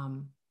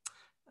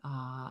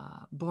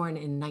born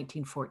in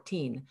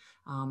 1914,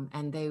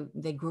 and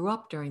they grew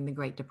up during the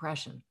Great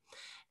Depression.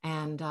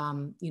 And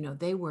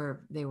they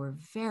were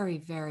very,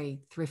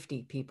 very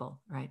thrifty people,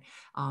 right?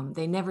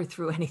 They never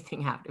threw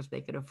anything out if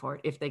they could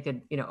avoid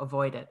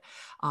it.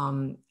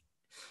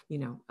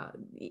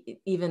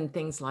 Even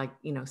things like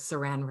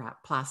saran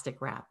wrap,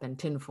 plastic wrap, and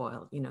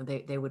tinfoil.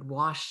 They would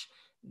wash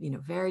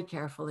very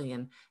carefully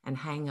and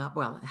hang up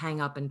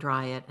and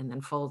dry it, and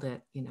then fold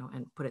it,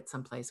 and put it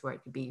someplace where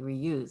it could be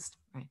reused,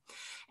 right?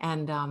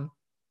 And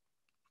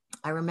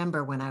I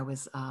remember when I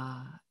was,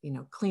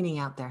 cleaning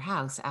out their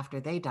house after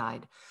they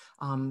died,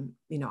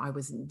 I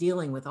was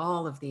dealing with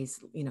all of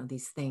these,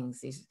 these things,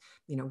 these,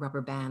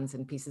 rubber bands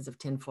and pieces of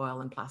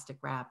tinfoil and plastic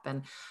wrap.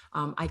 And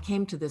I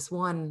came to this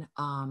one,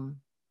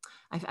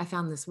 I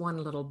found this one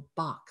little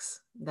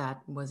box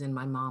that was in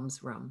my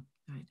mom's room,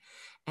 right?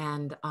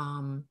 And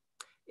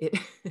it,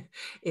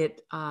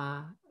 it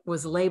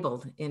was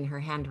labeled in her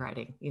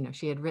handwriting.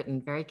 She had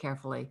written very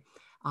carefully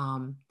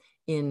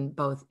in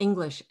both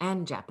English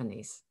and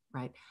Japanese,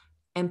 right?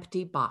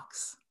 Empty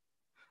box,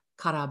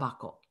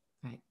 karabako,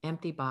 right?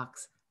 Empty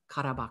box,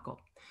 karabako.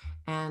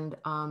 And,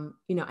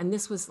 and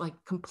this was like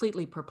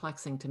completely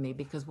perplexing to me,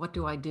 because what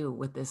do I do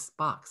with this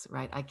box,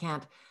 right? I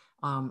can't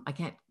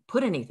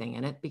put anything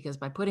in it, because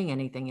by putting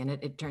anything in it,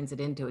 it turns it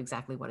into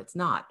exactly what it's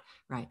not,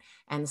 right?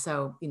 And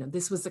so,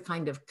 this was the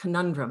kind of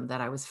conundrum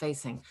that I was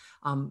facing,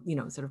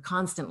 sort of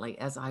constantly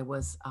as I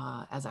was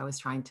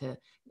trying to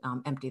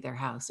empty their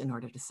house in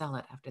order to sell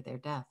it after their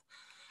death.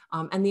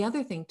 And the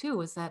other thing too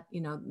was that,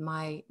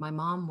 my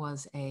mom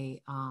was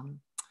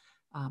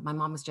my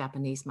mom was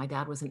Japanese. My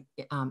dad was an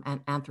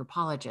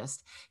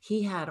anthropologist.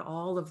 He had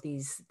all of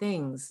these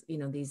things,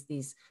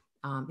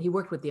 he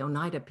worked with the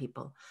Oneida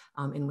people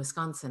in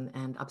Wisconsin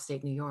and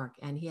upstate New York.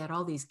 And he had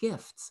all these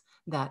gifts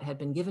that had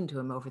been given to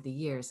him over the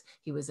years.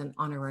 He was an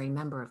honorary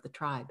member of the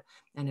tribe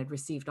and had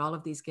received all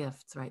of these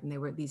gifts, right? And they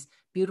were these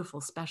beautiful,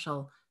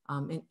 special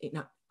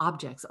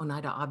objects,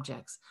 Oneida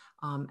objects.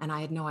 And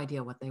I had no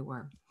idea what they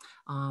were.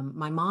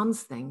 My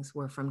mom's things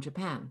were from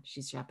Japan.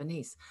 She's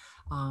Japanese.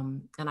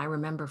 And I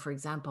remember, for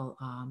example,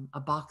 a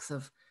box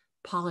of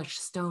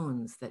polished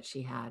stones that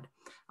she had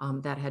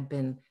that had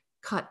been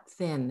cut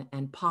thin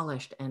and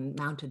polished and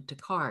mounted to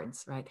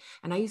cards, right?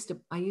 And I used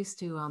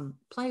to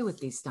play with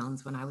these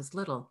stones when I was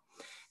little.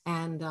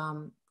 And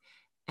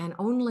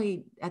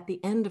only at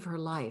the end of her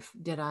life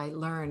did I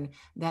learn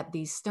that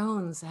these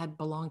stones had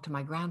belonged to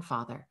my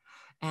grandfather,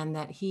 and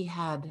that he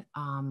had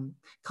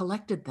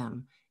collected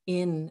them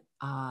in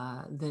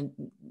the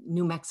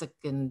New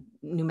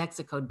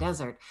Mexico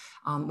desert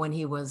when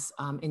he was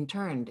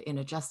interned in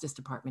a Justice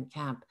Department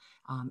camp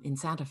in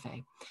Santa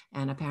Fe.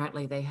 And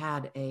apparently they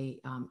had a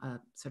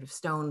sort of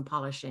stone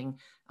polishing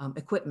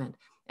equipment,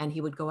 and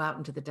he would go out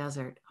into the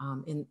desert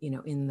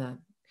in the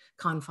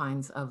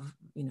confines of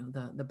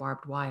the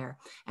barbed wire,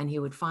 and he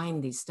would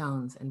find these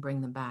stones and bring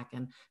them back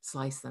and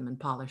slice them and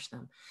polish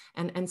them.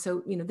 And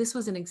so this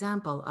was an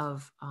example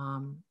of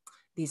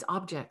these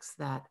objects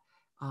that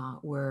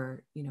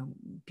were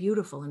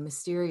beautiful and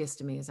mysterious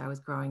to me as I was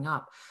growing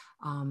up.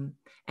 And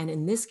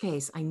in this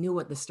case, I knew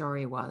what the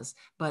story was,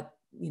 but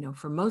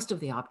for most of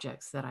the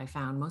objects that I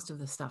found, most of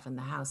the stuff in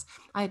the house,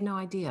 I had no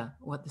idea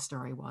what the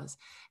story was,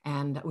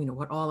 and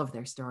what all of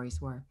their stories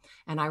were.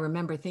 And I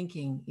remember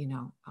thinking,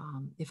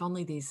 if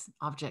only these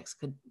objects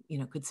could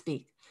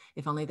speak,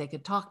 if only they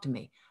could talk to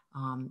me,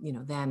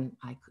 then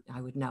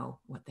I would know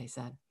what they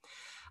said.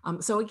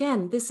 So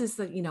again, this is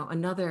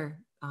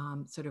another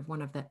sort of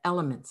one of the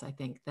elements, I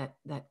think,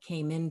 that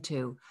came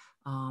into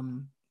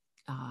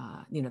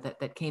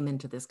that came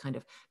into this kind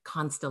of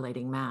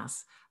constellating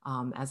mass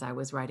as I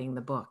was writing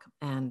the book.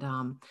 And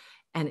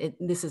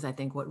this is, I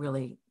think, what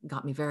really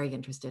got me very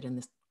interested in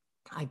this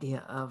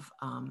idea of,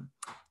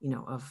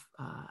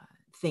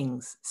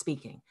 things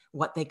speaking,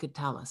 what they could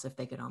tell us if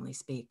they could only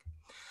speak.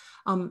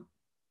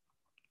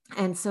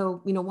 And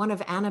so, one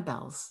of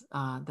Annabelle's,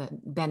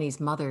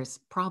 Benny's mother's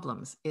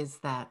problems is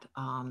that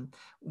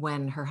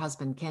when her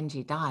husband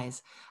Kenji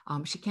dies,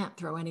 she can't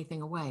throw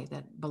anything away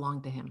that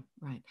belonged to him,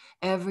 right?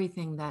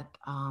 Everything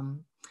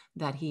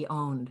that he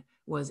owned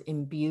was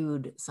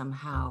imbued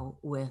somehow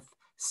with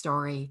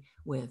story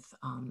with,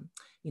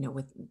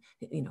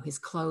 his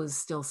clothes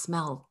still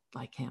smelled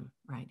like him,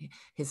 right?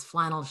 His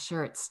flannel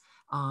shirts,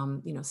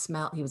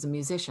 he was a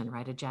musician,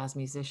 right? A jazz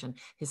musician.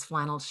 His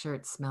flannel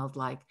shirt smelled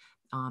like,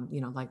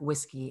 like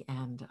whiskey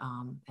and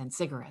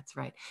cigarettes,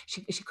 right?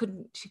 She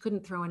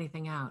couldn't throw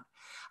anything out.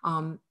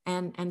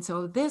 And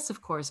so this,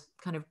 of course,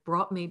 kind of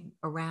brought me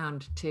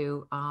around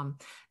to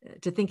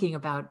thinking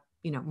about,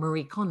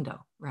 Marie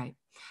Kondo, right?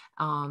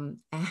 And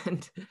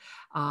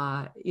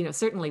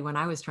certainly when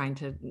I was trying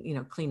to,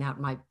 clean out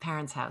my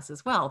parents' house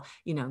as well,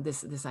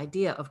 this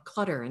idea of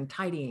clutter and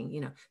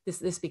tidying,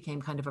 this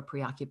became kind of a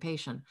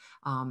preoccupation.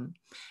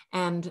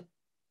 And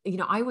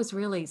I was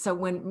really, so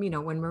when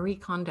Marie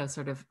Kondo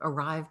sort of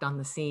arrived on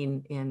the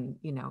scene in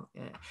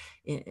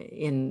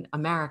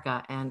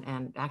America,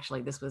 and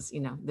actually this was,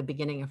 the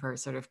beginning of her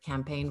sort of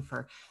campaign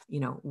for,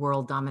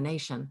 world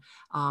domination,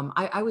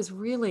 I was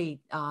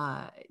really,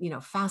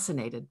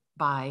 fascinated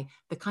by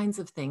the kinds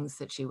of things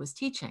that she was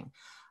teaching,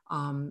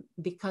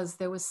 because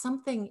there was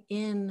something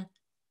in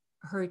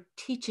her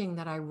teaching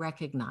that I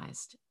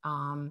recognized.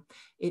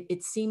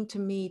 It seemed to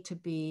me to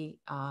be,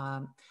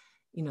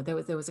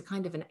 there was a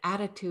kind of an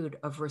attitude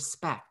of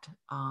respect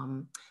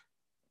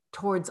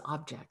towards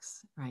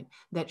objects, right,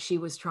 that she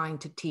was trying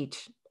to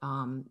teach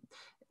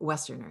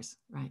Westerners,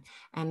 right?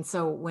 And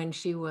so when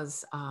she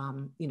was,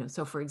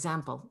 so for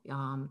example,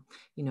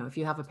 if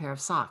you have a pair of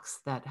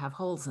socks that have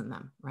holes in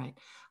them, right?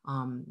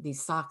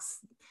 These socks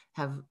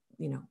have,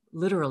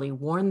 literally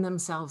worn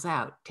themselves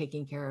out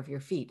taking care of your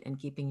feet and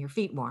keeping your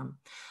feet warm.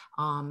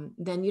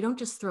 Then you don't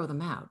just throw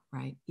them out,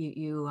 right?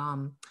 You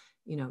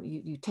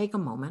take a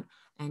moment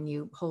and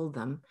you hold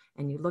them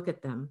and you look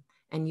at them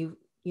and you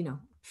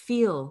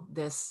feel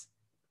this,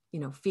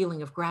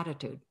 feeling of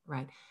gratitude,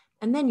 right?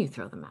 And then you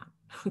throw them out.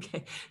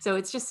 Okay. So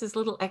it's just this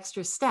little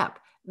extra step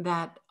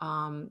that,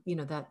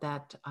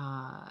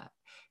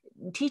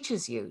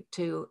 teaches you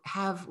to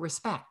have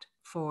respect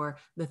for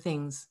the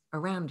things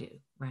around you,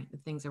 right? The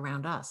things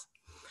around us.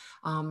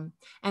 And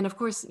of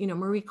course,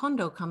 Marie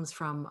Kondo comes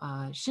from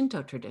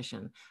Shinto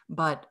tradition,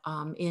 but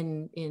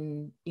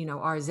in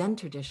our Zen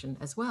tradition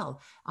as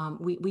well,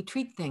 we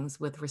treat things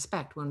with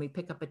respect. When we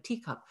pick up a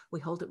teacup,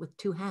 we hold it with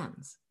two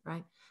hands,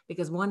 right?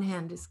 Because one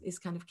hand is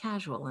kind of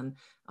casual, and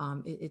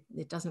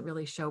it doesn't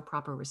really show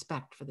proper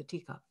respect for the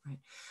teacup, right?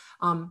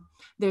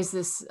 There's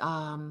this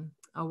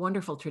a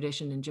wonderful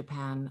tradition in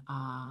Japan.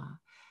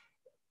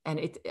 And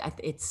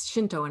it's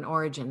Shinto in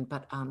origin,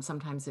 but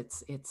sometimes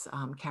it's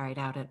carried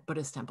out at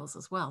Buddhist temples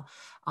as well,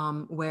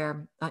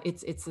 where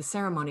it's the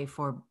ceremony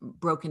for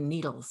broken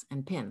needles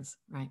and pins,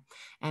 right?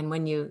 And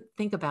when you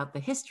think about the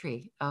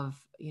history of,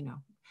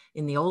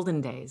 in the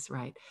olden days,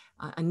 right,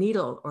 a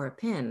needle or a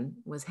pin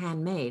was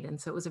handmade, and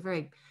so it was a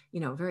very,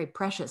 very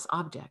precious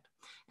object.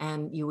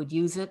 And you would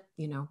use it,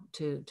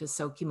 to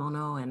sew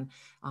kimono and,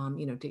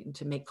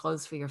 to make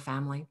clothes for your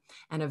family.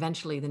 And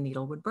eventually the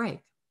needle would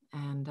break.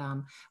 And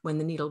when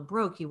the needle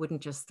broke, you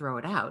wouldn't just throw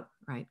it out,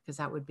 right? Because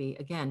that would be,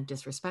 again,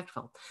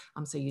 disrespectful.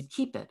 So you'd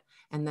keep it.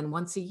 And then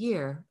once a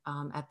year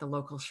at the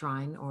local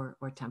shrine or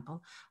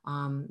temple,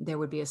 there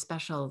would be a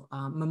special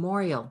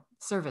memorial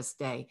service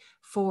day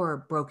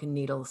for broken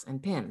needles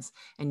and pins.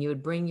 And you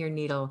would bring your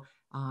needle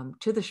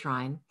to the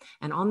shrine.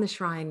 And on the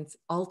shrine's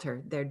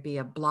altar, there'd be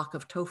a block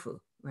of tofu,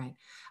 right?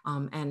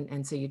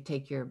 And so you'd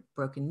take your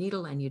broken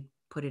needle and you'd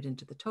put it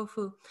into the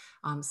tofu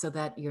so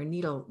that your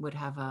needle would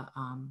have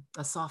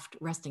a soft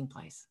resting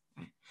place.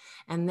 Right?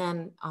 And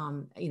then,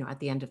 at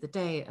the end of the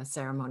day, a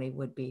ceremony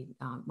would be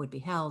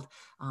held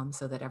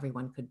so that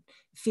everyone could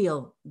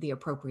feel the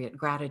appropriate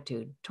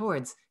gratitude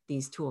towards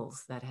these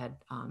tools that had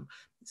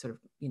sort of,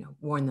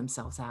 worn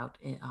themselves out,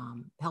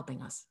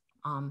 helping us.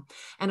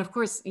 And of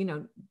course,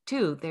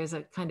 too, there's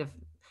a kind of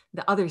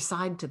the other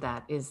side to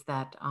that is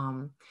that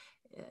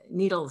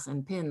needles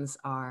and pins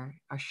are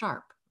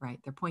sharp, right?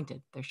 They're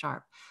pointed, they're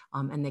sharp,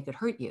 and they could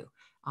hurt you.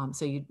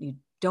 So you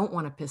don't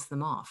want to piss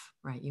them off,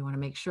 right? You want to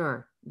make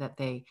sure that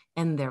they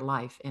end their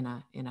life in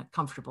a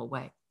comfortable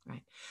way,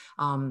 right?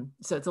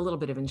 So it's a little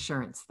bit of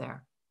insurance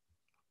there.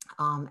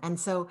 And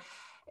so,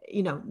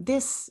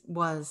 this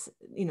was,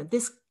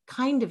 this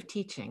kind of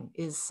teaching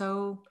is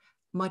so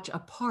much a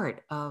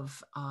part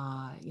of,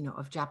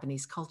 of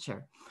Japanese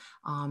culture.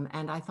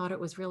 And I thought it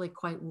was really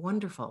quite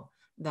wonderful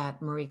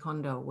that Marie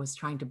Kondo was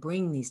trying to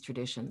bring these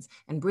traditions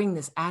and bring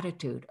this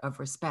attitude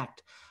of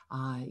respect,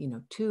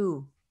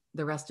 to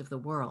the rest of the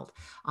world.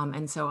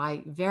 And so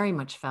I very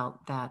much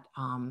felt that,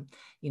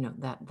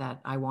 that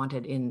I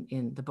wanted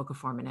in the Book of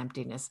Form and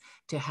Emptiness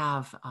to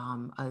have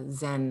a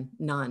Zen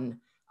nun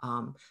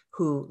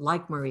who,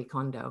 like Marie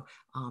Kondo,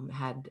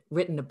 had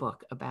written a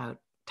book about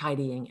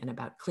tidying and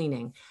about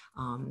cleaning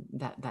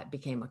that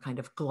became a kind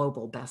of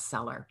global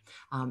bestseller.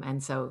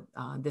 And so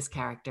this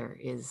character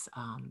is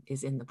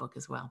in the book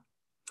as well.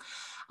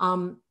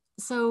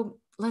 So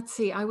let's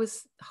see, I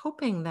was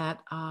hoping that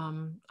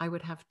I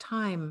would have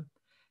time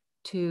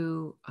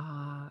to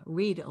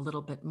read a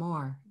little bit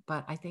more,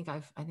 but I think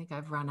I've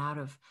run out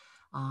of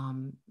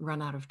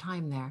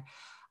time there.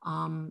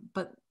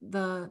 But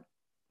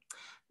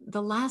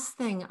the last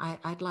thing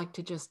I'd like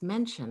to just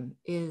mention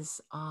is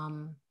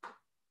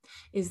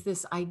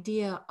this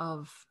idea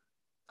of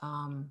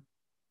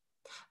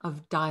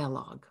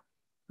dialogue,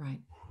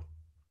 right?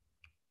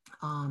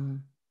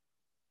 And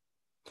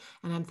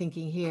I'm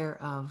thinking here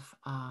of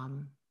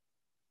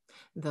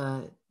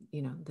the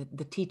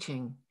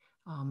teaching,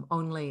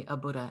 only a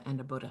Buddha and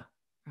a Buddha,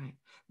 right?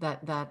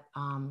 That that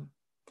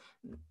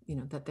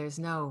there's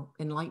no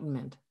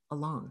enlightenment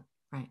alone,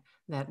 right?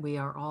 That we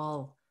are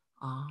all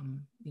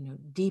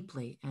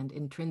deeply and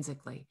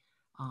intrinsically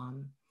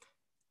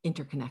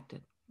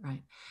interconnected,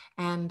 right?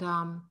 And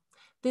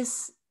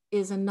this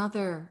is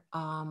another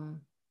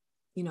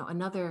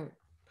another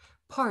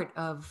part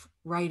of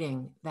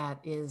writing that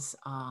is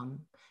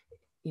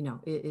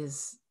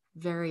is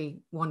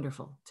very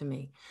wonderful to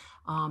me.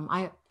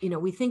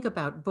 We think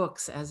about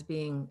books as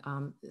being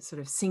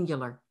sort of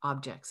singular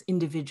objects,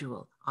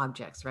 individual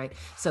objects, right?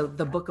 So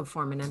the Book of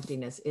Form and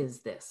Emptiness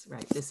is this,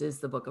 right? This is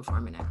the Book of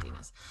Form and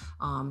Emptiness.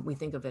 We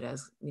think of it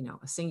as,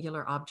 a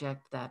singular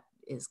object that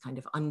is kind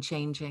of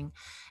unchanging.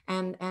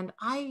 And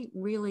I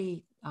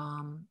really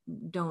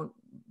don't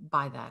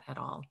buy that at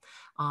all.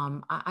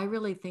 I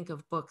really think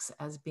of books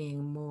as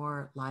being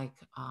more like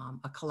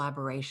a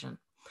collaboration.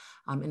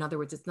 In other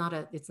words, it's not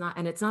a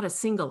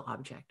single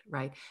object,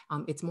 right?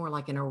 It's more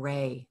like an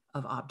array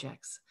of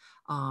objects.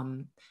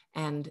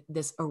 And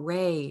this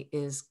array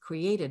is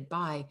created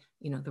by,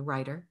 the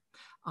writer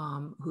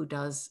who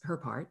does her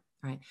part,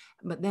 right?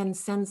 But then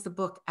sends the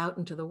book out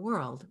into the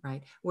world,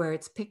 right? Where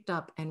it's picked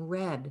up and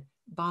read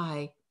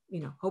by,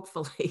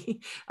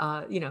 hopefully,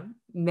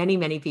 many,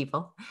 many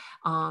people.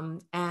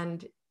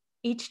 And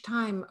each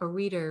time a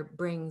reader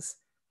brings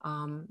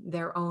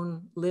their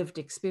own lived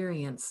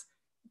experience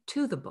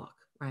to the book,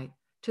 right,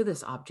 to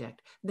this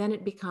object, then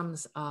it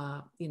becomes,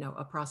 a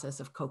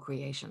process of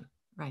co-creation,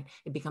 right?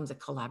 It becomes a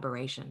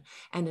collaboration,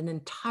 and an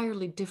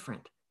entirely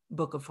different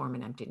Book of Form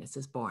and Emptiness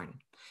is born,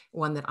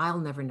 one that I'll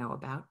never know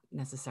about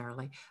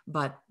necessarily,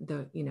 but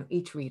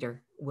each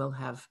reader will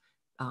have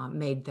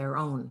made their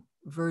own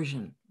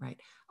version,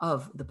 right,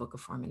 of the Book of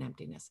Form and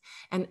Emptiness.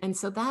 And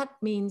so that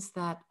means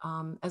that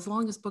as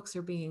long as books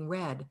are being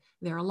read,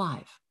 they're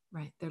alive,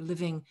 right? They're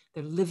living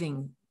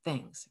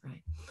things,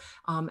 right?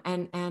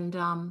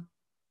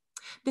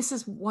 This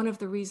is one of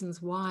the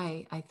reasons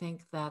why I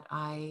think that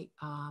I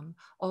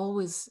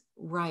always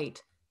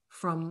write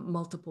from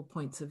multiple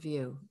points of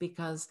view,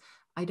 because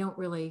I don't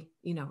really,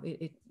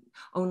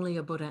 only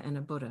a Buddha and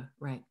a Buddha,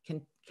 right,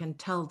 can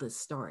tell this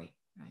story,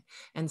 right?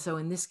 And so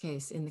in this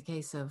case, in the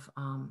case of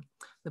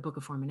the Book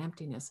of Form and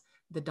Emptiness,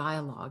 the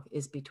dialogue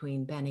is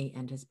between Benny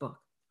and his book,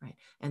 right?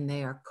 And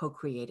they are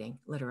co-creating,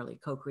 literally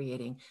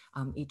co-creating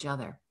each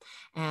other.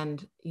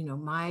 And,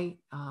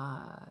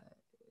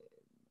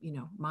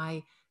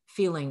 my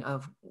feeling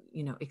of,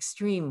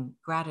 extreme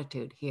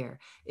gratitude here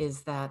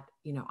is that,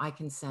 I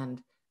can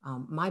send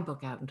my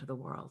book out into the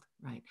world,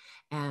 right?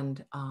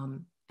 And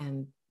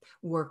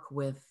work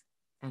with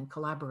and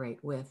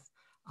collaborate with,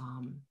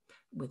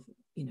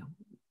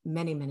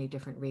 many, many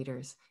different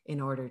readers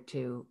in order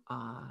to,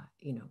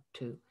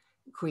 to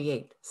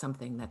create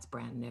something that's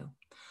brand new.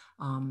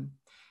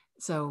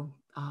 So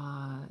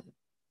I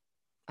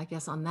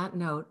guess on that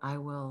note, I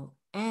will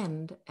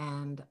end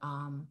and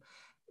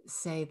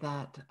say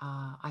that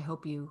I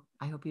hope you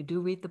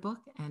do read the book,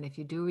 and if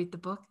you do read the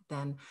book,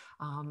 then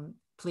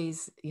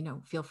please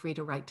feel free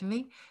to write to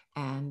me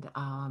and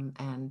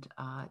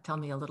tell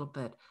me a little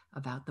bit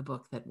about the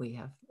book that we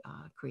have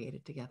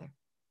created together.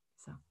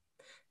 So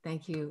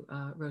thank you,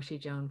 Roshi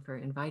Joan, for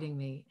inviting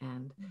me,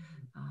 and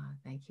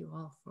thank you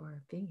all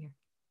for being here.